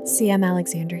everyone, CM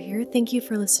Alexander here. Thank you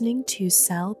for listening to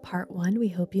Cell Part 1. We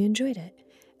hope you enjoyed it.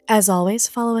 As always,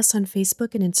 follow us on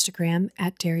Facebook and Instagram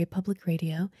at Derry Public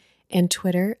Radio and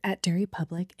Twitter at Derry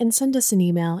Public, and send us an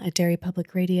email at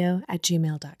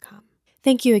derrypublicradio@gmail.com.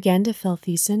 Thank you again to Phil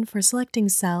Thiessen for selecting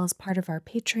Cell as part of our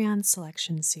Patreon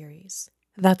selection series.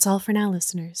 That's all for now,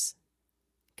 listeners.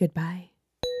 Goodbye.